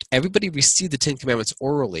notice? Note, everybody received the 10 Commandments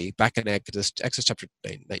orally back in Exodus chapter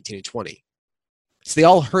 19 and 20. So they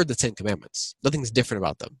all heard the 10 Commandments. Nothing's different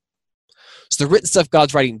about them. So the written stuff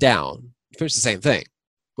God's writing down, finished the same thing.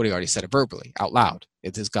 What he already said it verbally, out loud.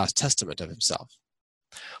 It is God's testament of himself.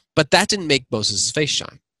 But that didn't make Moses' face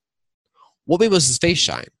shine. What made Moses' face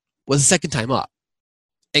shine was the second time up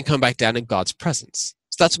and come back down in God's presence.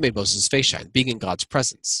 So that's what made Moses' face shine, being in God's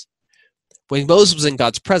presence. When Moses was in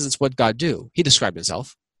God's presence, what did God do? He described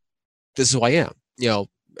himself. This is who I am.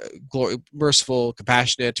 Merciful,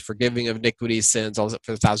 compassionate, forgiving of iniquities, sins, all that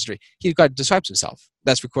for the thousand years. God describes himself.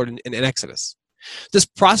 That's recorded in Exodus. This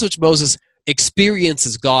process which Moses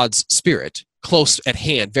experiences God's spirit close at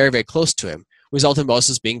hand, very, very close to him, resulted in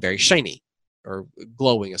Moses being very shiny or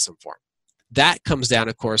glowing of some form. That comes down,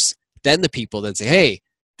 of course, then the people then say, hey,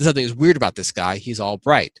 there's something weird about this guy. He's all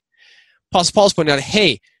bright. Paul's pointing out,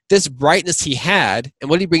 hey, this brightness he had, and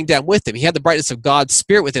what did he bring down with him? He had the brightness of God's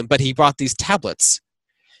spirit with him, but he brought these tablets.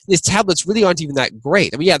 These tablets really aren't even that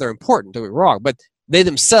great. I mean, yeah, they're important, don't get me wrong, but they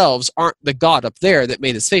themselves aren't the God up there that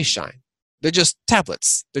made his face shine. They're just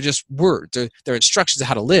tablets. They're just words. They're instructions on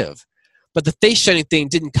how to live. But the face shining thing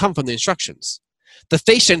didn't come from the instructions. The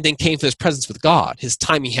face shining thing came from his presence with God, his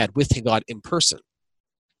time he had with God in person.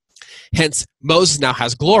 Hence, Moses now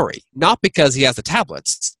has glory, not because he has the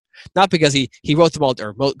tablets, not because he wrote them all,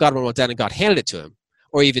 or God wrote them down and God handed it to him,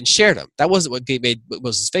 or even shared them. That wasn't what made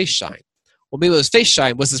Moses' face shine. What made Moses' face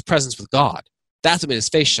shine was his presence with God. That's what made his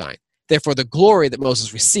face shine. Therefore, the glory that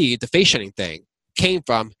Moses received, the face shining thing, came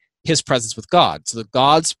from his presence with God. So that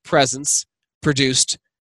God's presence produced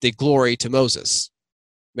the glory to Moses.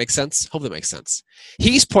 Make sense? Hope that makes sense.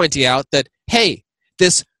 He's pointing out that, hey,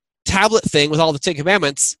 this tablet thing with all the 10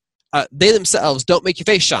 Commandments, they themselves don't make your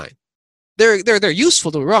face shine. They're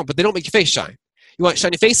useful, don't be wrong, but they don't make your face shine. You want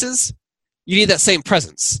shiny faces? You need that same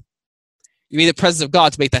presence. You need the presence of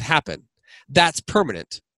God to make that happen. That's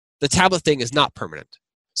permanent. The tablet thing is not permanent.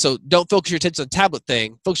 So don't focus your attention on the tablet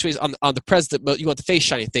thing. Focus your attention on the presence. You want the face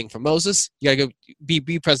shiny thing from Moses. You got to go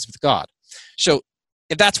be present with God. So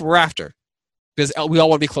if that's what we're after, because we all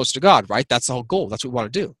want to be close to God, right? That's the whole goal. That's what we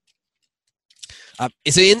want to do.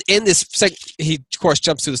 So in this second, he of course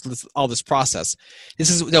jumps through all this process. This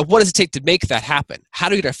is what does it take to make that happen? How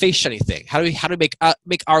do we get our face shiny thing? How do we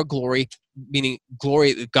make our glory, meaning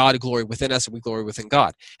glory, God glory within us, and we glory within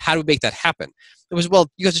God? How do we make that happen? It was, well,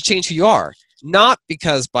 you have to change who you are, not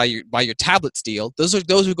because by your tablets deal. Those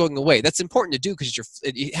are going away. That's important to do because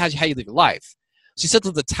it has how you live your life. So you said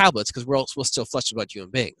the tablets because we're still flesh and blood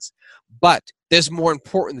human beings, but there's more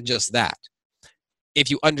important than just that. If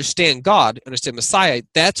you understand God, understand Messiah,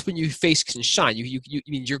 that's when your face can shine. You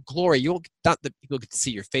mean your glory. You won't, not that people get to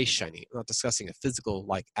see your face shining. I'm not discussing a physical,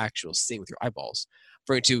 like actual seeing with your eyeballs,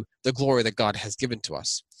 referring to the glory that God has given to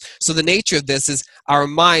us. So the nature of this is our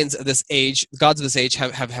minds of this age, gods of this age,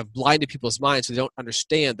 have blinded people's minds so they don't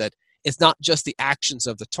understand that it's not just the actions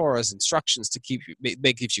of the Torah's instructions to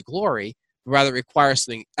gives you glory, but rather it requires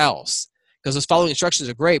something else. Because those following instructions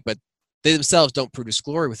are great, but they themselves don't produce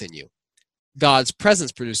glory within you. God's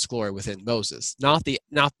presence produced glory within Moses, not the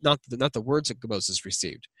words that Moses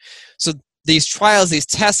received. So these trials, these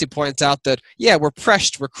tests, he points out that, yeah, we're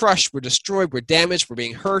pressed, we're crushed, we're destroyed, we're damaged, we're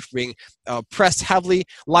being hurt, we're being pressed heavily,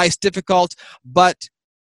 life's difficult, but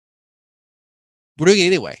we're doing it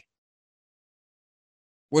anyway.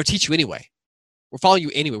 We're going to teach you anyway. We're following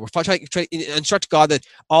you anyway. We're trying to instruct God that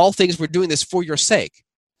all things we're doing this for your sake.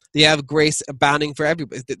 They have grace abounding for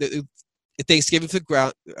everybody. Thanksgiving for the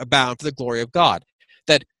ground abound for the glory of God.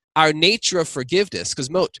 That our nature of forgiveness, because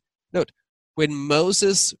note, when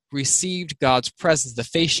Moses received God's presence, the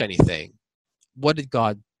face shiny thing, what did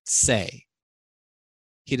God say?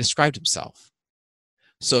 He described himself.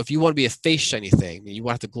 So if you want to be a face shiny thing, and you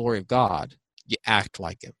want the glory of God, you act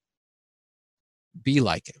like him. Be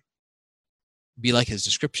like him. Be like his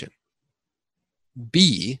description.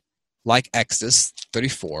 Be like Exodus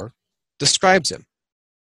 34 describes him.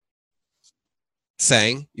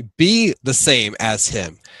 Saying, be the same as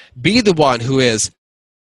him. Be the one who is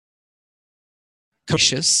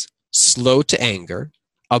gracious, slow to anger,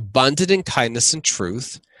 abundant in kindness and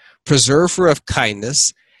truth, preserver of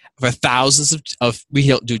kindness, for thousands of we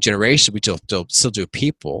don't do generation, we still do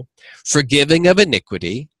people, forgiving of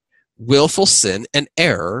iniquity, willful sin and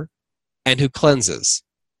error, and who cleanses.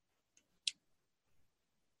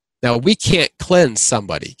 Now, we can't cleanse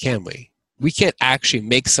somebody, can we? We can't actually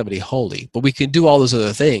make somebody holy, but we can do all those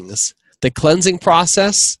other things. The cleansing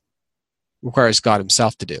process requires God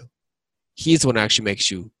himself to do. He's the one who actually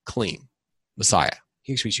makes you clean. Messiah.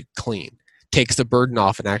 He makes you clean. Takes the burden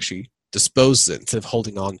off and actually disposes it instead of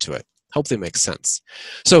holding on to it. Hopefully it makes sense.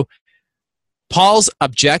 So Paul's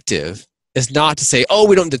objective is not to say, oh,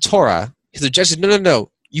 we don't need the Torah. His objective is,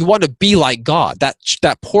 no. You want to be like God.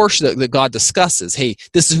 That portion that God discusses, hey,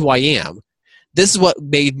 this is who I am. This is what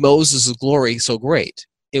made Moses' glory so great.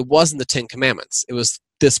 It wasn't the Ten Commandments. It was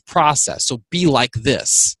this process. So be like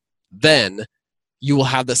this. Then you will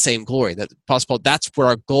have the same glory. That's where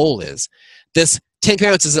our goal is. This Ten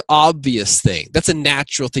Commandments is an obvious thing. That's a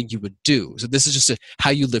natural thing you would do. So this is just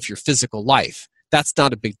how you live your physical life. That's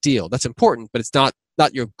not a big deal. That's important, but it's not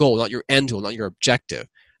your goal, not your end goal, not your objective.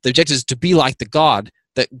 The objective is to be like the God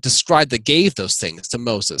that gave those things to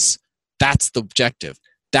Moses. That's the objective.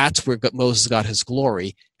 That's where Moses got his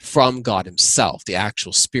glory from God himself, the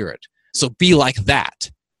actual Spirit. So be like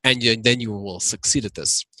that, and then you will succeed at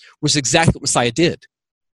this, which is exactly what Messiah did.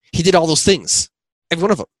 He did all those things, every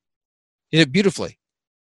one of them. He did it beautifully.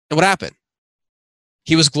 And what happened?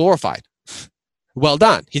 He was glorified. Well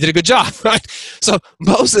done. He did a good job, right? So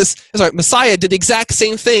Messiah did the exact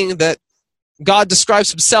same thing that God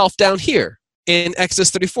describes himself down here in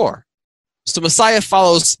Exodus 34. So Messiah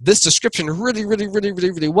follows this description really, really, really,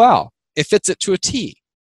 really, really well. It fits it to a T.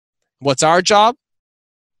 What's our job?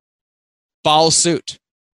 Follow suit.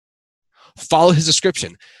 Follow his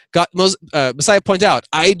description. Messiah pointed out,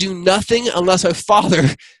 I do nothing unless my Father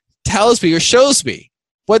tells me or shows me.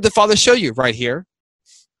 What did the Father show you right here?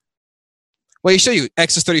 Well, he showed you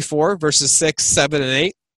Exodus 34, verses 6, 7, and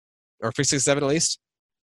 8, or 3, 6, 7 at least.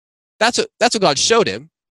 That's what God showed him.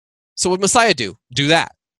 So what did Messiah do? Do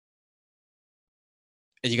that.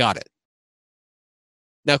 And you got it.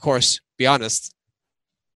 Now, of course, be honest,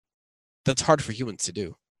 that's hard for humans to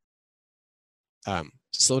do.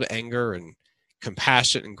 Slow to anger and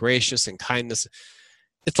compassionate and gracious and kindness.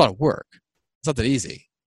 It's a lot of work. It's not that easy.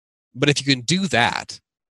 But if you can do that,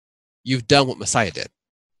 you've done what Messiah did.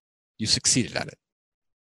 You succeeded at it.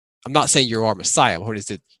 I'm not saying you are Messiah. What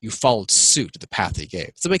is it? You followed suit to the path he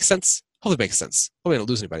gave. Does it make sense? Hopefully it makes sense. Hopefully I don't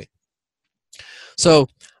lose anybody. So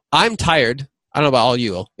I'm tired. I don't know about all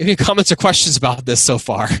you. Any comments or questions about this so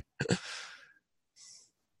far?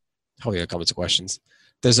 Hopefully no comments or questions.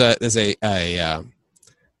 Jeff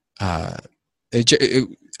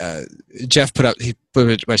put a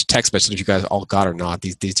bunch of text messages if you guys all got or not.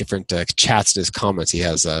 These different chats in his comments. He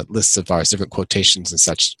has lists of ours, different quotations and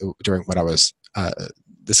such during what I was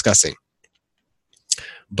discussing.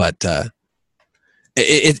 But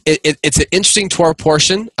it's an interesting Torah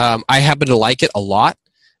portion. I happen to like it a lot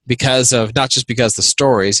because of not just because of the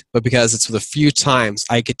stories, but because it's the few times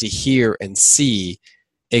I get to hear and see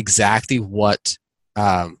exactly what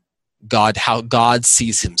how God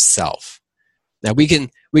sees himself. Now we can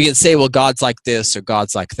say, well, God's like this or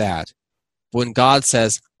God's like that. When God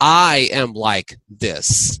says, I am like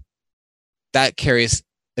this, that carries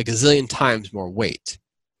a gazillion times more weight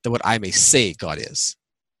than what I may say God is.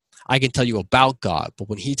 I can tell you about God, but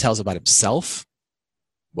when he tells about himself,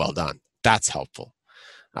 well done. That's helpful.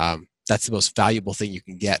 That's the most valuable thing you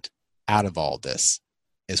can get out of all this,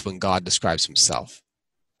 is when God describes himself.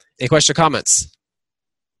 Any questions or comments?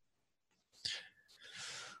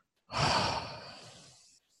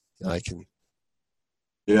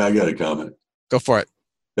 Yeah, I got a comment. Go for it.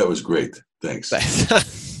 That was great. Thanks.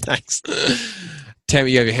 Thanks.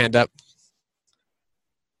 Tammy, you have your hand up.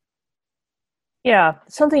 Yeah,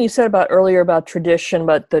 something you said earlier about tradition,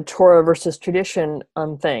 about the Torah versus tradition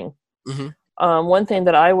thing. Mm-hmm. One thing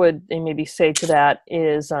that I would maybe say to that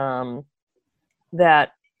is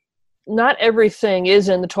that not everything is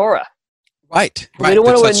in the Torah. Right. We don't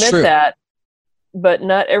want to admit that, but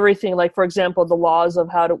not everything, like, for example, the laws of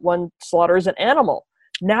how one slaughters an animal.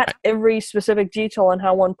 Not every specific detail on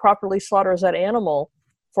how one properly slaughters that animal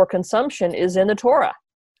for consumption is in the Torah.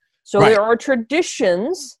 So there are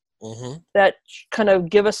traditions that kind of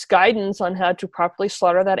give us guidance on how to properly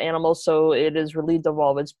slaughter that animal so it is relieved of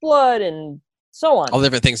all of its blood and so on. All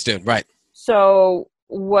different things doing, right. So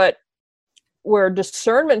where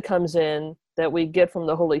discernment comes in that we get from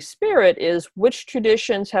the Holy Spirit is which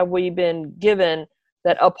traditions have we been given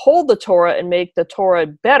that uphold the Torah and make the Torah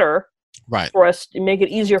better Right. For us, make it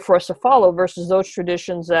easier for us to follow versus those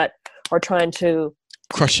traditions that are trying to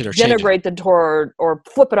crush it or denigrate the Torah or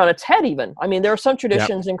flip it on its head even. I mean, there are some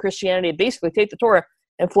traditions in Christianity basically take the Torah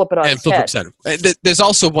and flip it on its head. There's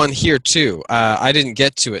also one here too. I didn't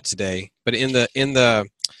get to it today, but in the in the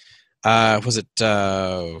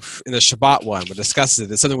Shabbat one, we discussed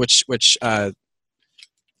it. It's something which where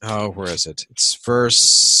is it? It's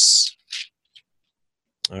verse.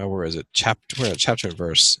 Where is it? Chapter and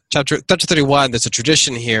verse. Chapter 31. There's a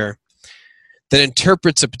tradition here that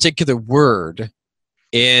interprets a particular word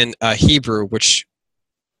in Hebrew, which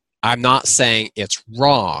I'm not saying it's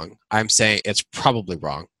wrong. I'm saying it's probably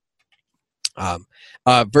wrong. Chapter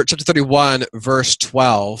 31, verse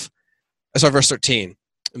 13.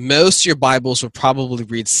 Most of your Bibles will probably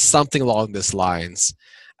read something along these lines.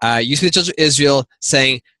 You see the children of Israel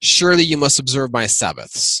saying, "Surely you must observe my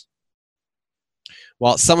Sabbaths."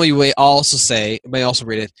 Well, some of you may also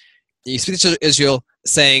read it. You see the children of Israel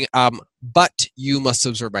saying, "But you must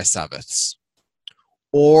observe my Sabbaths."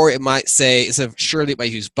 Or it might say, instead of surely, it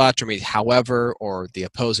might use but, or maybe however, or the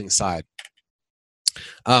opposing side.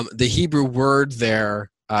 The Hebrew word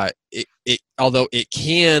there, although it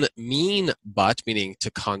can mean but, meaning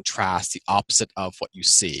to contrast, the opposite of what you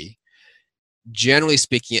see, generally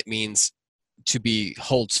speaking, it means to be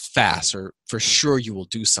holds fast, or for sure you will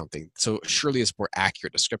do something. So surely is a more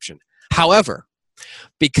accurate description. However,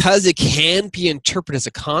 because it can be interpreted as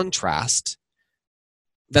a contrast,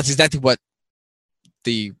 that's exactly what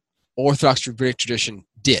the Orthodox rabbinic tradition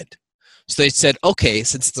did. So they said, okay,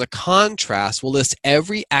 since it's a contrast, we'll list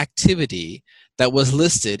every activity that was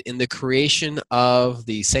listed in the creation of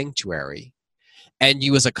the sanctuary, and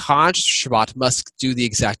you as a conscious Shabbat must do the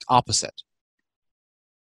exact opposite.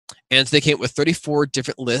 And so they came up with 34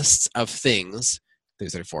 different lists of things,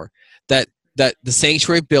 34, that the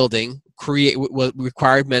sanctuary building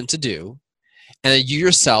required men to do, and then you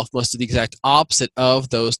yourself must do the exact opposite of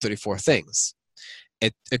those 34 things.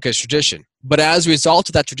 It's a good tradition. But as a result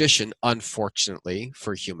of that tradition, unfortunately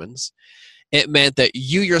for humans, it meant that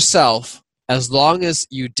you yourself, as long as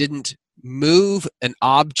you didn't move an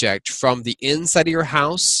object from the inside of your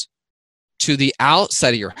house to the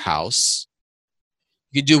outside of your house,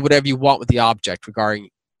 you can do whatever you want with the object regarding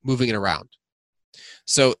moving it around.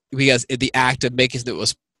 So because the act of making it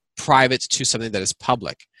was private to something that is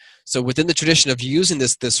public. So within the tradition of using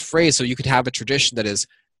this phrase, so you could have a tradition that is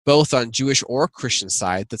both on Jewish or Christian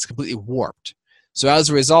side that's completely warped. So as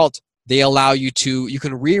a result, they allow you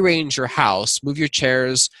can rearrange your house, move your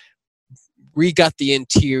chairs, re-gut the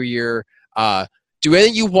interior, do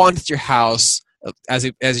anything you want with your house, as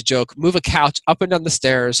a joke, move a couch up and down the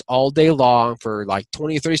stairs all day long for like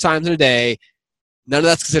 20 or 30 times in a day. None of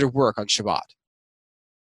that's considered work on Shabbat.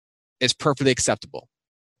 It's perfectly acceptable.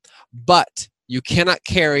 But you cannot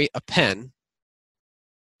carry a pen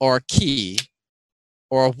or a key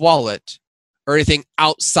or a wallet or anything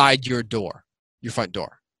outside your front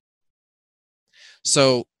door.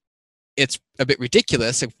 So it's a bit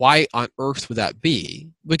ridiculous. Like, why on earth would that be?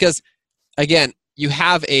 Because, again, you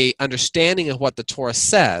have a understanding of what the Torah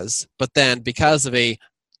says, but then because of a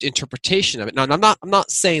interpretation of it. Now, I'm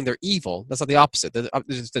not saying they're evil. That's not the opposite.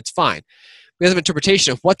 That's fine. Because of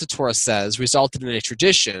interpretation of what the Torah says resulted in a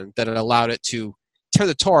tradition that allowed it to turn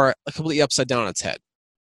the Torah completely upside down on its head,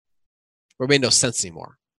 where it made no sense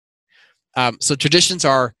anymore. So traditions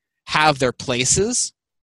have their places,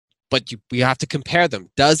 but we have to compare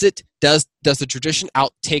them. Does the tradition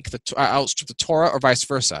outstrip the Torah, or vice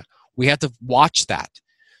versa? We have to watch that.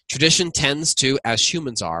 Tradition tends to, as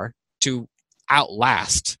humans are, to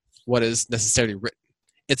outlast what is necessarily written.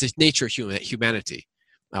 It's a nature of humanity.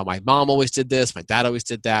 My mom always did this, my dad always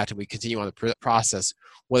did that, and we continue on the process,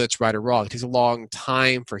 whether it's right or wrong. It takes a long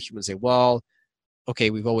time for humans to say, well, okay,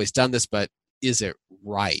 we've always done this, but is it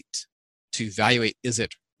right? To evaluate, is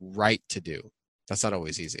it right to do? That's not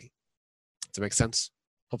always easy. Does that make sense?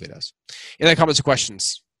 Hopefully it does. Any other comments or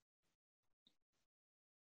questions?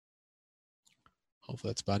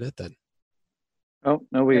 Hopefully that's about it then. Oh,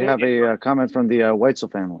 no, we have a comment from the Weitzel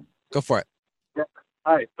family. Go for it. Yeah.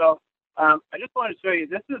 Hi. So I just want to show you,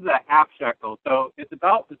 this is a half shekel. So it's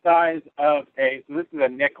about the size of so this is a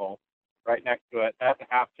nickel right next to it. That's a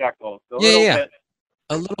half shekel. So a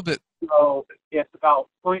little bit. So it's about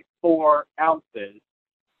 0.4 ounces.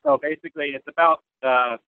 So basically it's about,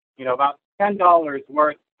 about $10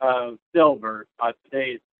 worth of silver at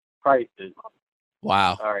today's prices.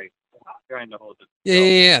 Wow. Sorry. I'm trying to hold it.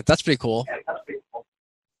 Yeah. That's pretty cool.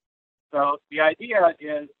 So the idea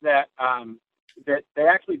is that that they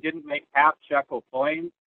actually didn't make half shekel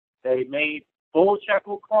coins. They made full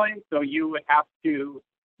shekel coins. So you would have to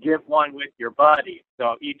give one with your buddy.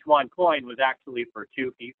 So each one coin was actually for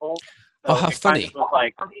 2 people. So how funny.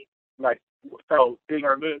 Kind of was so being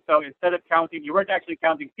removed. So instead of counting, you weren't actually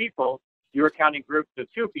counting people, you were counting groups of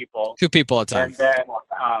 2 people. 2 people at a time.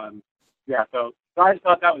 And then, so I just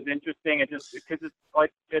thought that was interesting. It just, because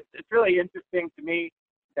it's really interesting to me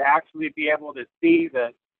to actually be able to see the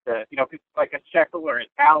like a shekel or a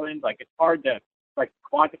talent, like it's hard to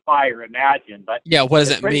quantify or imagine. But yeah, what does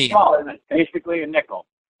it mean? Small. It's basically a nickel.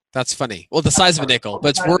 That's funny. Well, the size of a nickel, but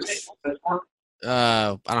it's worth.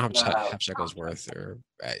 I don't know how much half shekel is worth, or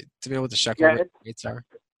do you know what the shekel rates are?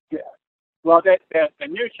 Yeah. Well, the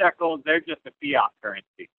new shekels, they're just a fiat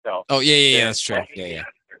currency. So. Oh yeah, that's true. Yeah.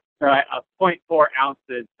 Right, 0.4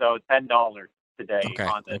 ounces, so $10 today.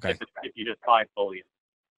 Okay. If you just buy bullion.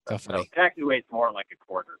 So it actually weighs more like a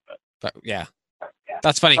quarter, but yeah.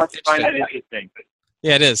 That's funny. I find that interesting.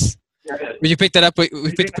 Yeah, it is. Where you pick that up?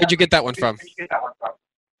 Where'd you get that one from?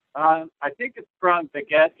 I think it's from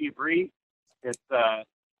Baguette Ivry. It's the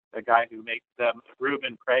guy who makes them.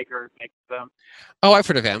 Reuben Prager makes them. Oh, I've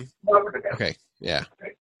heard of him. Okay, yeah.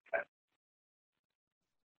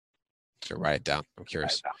 So write it down. I'm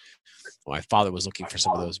curious. Well, my father was looking for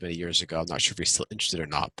some of those many years ago. I'm not sure if he's still interested or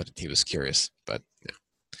not, but he was curious. But yeah.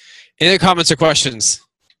 Any other comments or questions?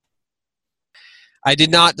 I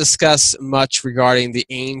did not discuss much regarding the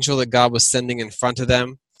angel that God was sending in front of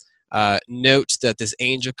them. Note that this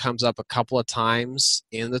angel comes up a couple of times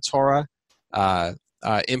in the Torah.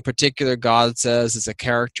 In particular, God says it's a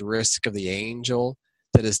characteristic of the angel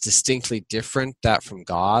that is distinctly different that from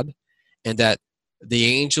God, and that the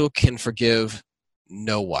angel can forgive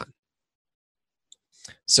no one.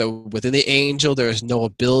 So within the angel, there is no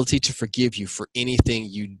ability to forgive you for anything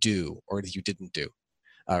you do or that you didn't do,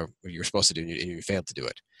 or you were supposed to do and you failed to do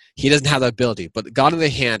it. He doesn't have that ability, but God on the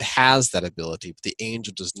hand has that ability, but the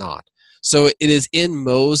angel does not. So it is in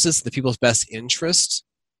Moses, the people's best interest,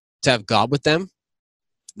 to have God with them,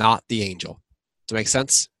 not the angel. Does that make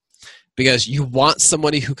sense? Because you want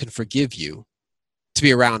somebody who can forgive you to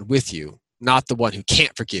be around with you, not the one who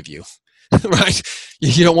can't forgive you, right?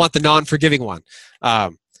 You don't want the non-forgiving one.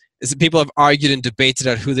 People have argued and debated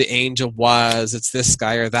about who the angel was. It's this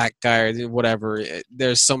guy or that guy or whatever.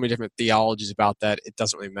 There's so many different theologies about that. It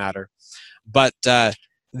doesn't really matter. But the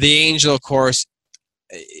angel, of course,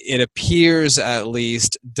 it appears at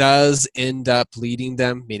least, does end up leading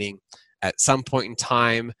them, meaning at some point in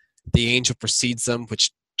time, the angel precedes them,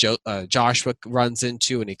 which Joshua runs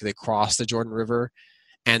into, and they cross the Jordan River.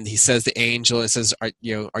 And he says, the angel, it says, are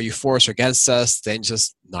you for us or against us? The angel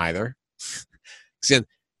says, neither. Again,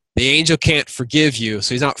 the angel can't forgive you,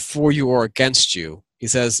 so he's not for you or against you. He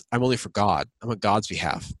says, I'm only for God. I'm on God's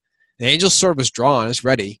behalf. The angel's sword was drawn. It's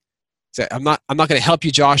ready. He said, I'm not going to help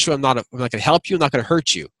you, Joshua. I'm not going to help you. I'm not going to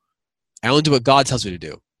hurt you. I only do what God tells me to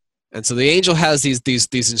do. And so the angel has these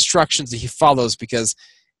instructions that he follows, because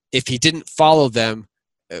if he didn't follow them,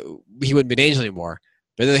 he wouldn't be an angel anymore.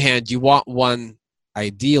 But on the other hand, you want one,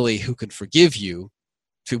 ideally, who can forgive you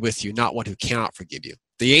to be with you, not one who cannot forgive you.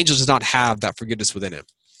 The angel does not have that forgiveness within him.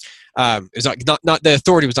 It's not the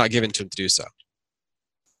authority was not given to him to do so.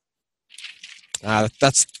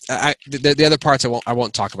 That's the other parts I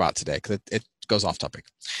won't talk about today, because it goes off topic.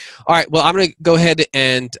 All right. Well, I'm going to go ahead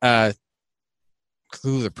and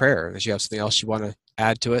conclude the prayer. Unless you have something else you want to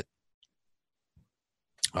add to it.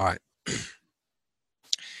 All right.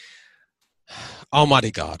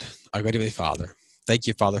 Almighty God, our Heavenly Father, thank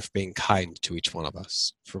you, Father, for being kind to each one of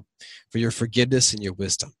us, for your forgiveness and your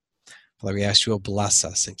wisdom. Father, we ask you to bless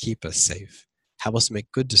us and keep us safe. Help us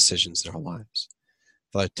make good decisions in our lives.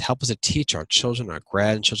 Father, help us to teach our children, our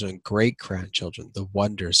grandchildren, and great-grandchildren the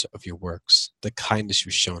wonders of your works, the kindness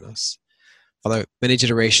you've shown us. Father, many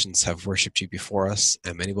generations have worshipped you before us,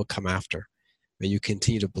 and many will come after. May you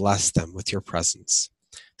continue to bless them with your presence,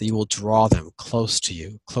 that you will draw them close to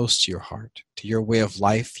you, close to your heart, to your way of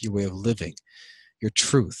life, your way of living, your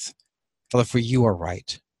truth. Father, for you are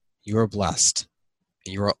right, you are blessed,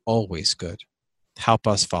 and you are always good. Help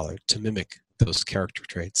us, Father, to mimic those character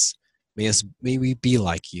traits. May we be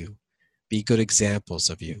like you, be good examples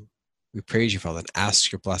of you. We praise you, Father, and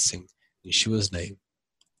ask your blessing in Yeshua's name.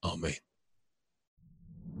 Amen.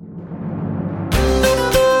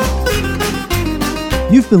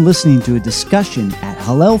 You've been listening to a discussion at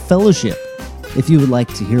Hallel Fellowship. If you would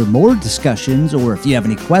like to hear more discussions, or if you have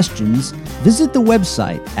any questions, visit the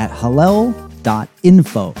website at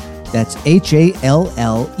hallel.info. That's HALLEL.info.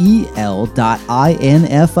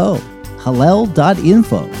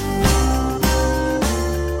 Hallel.info.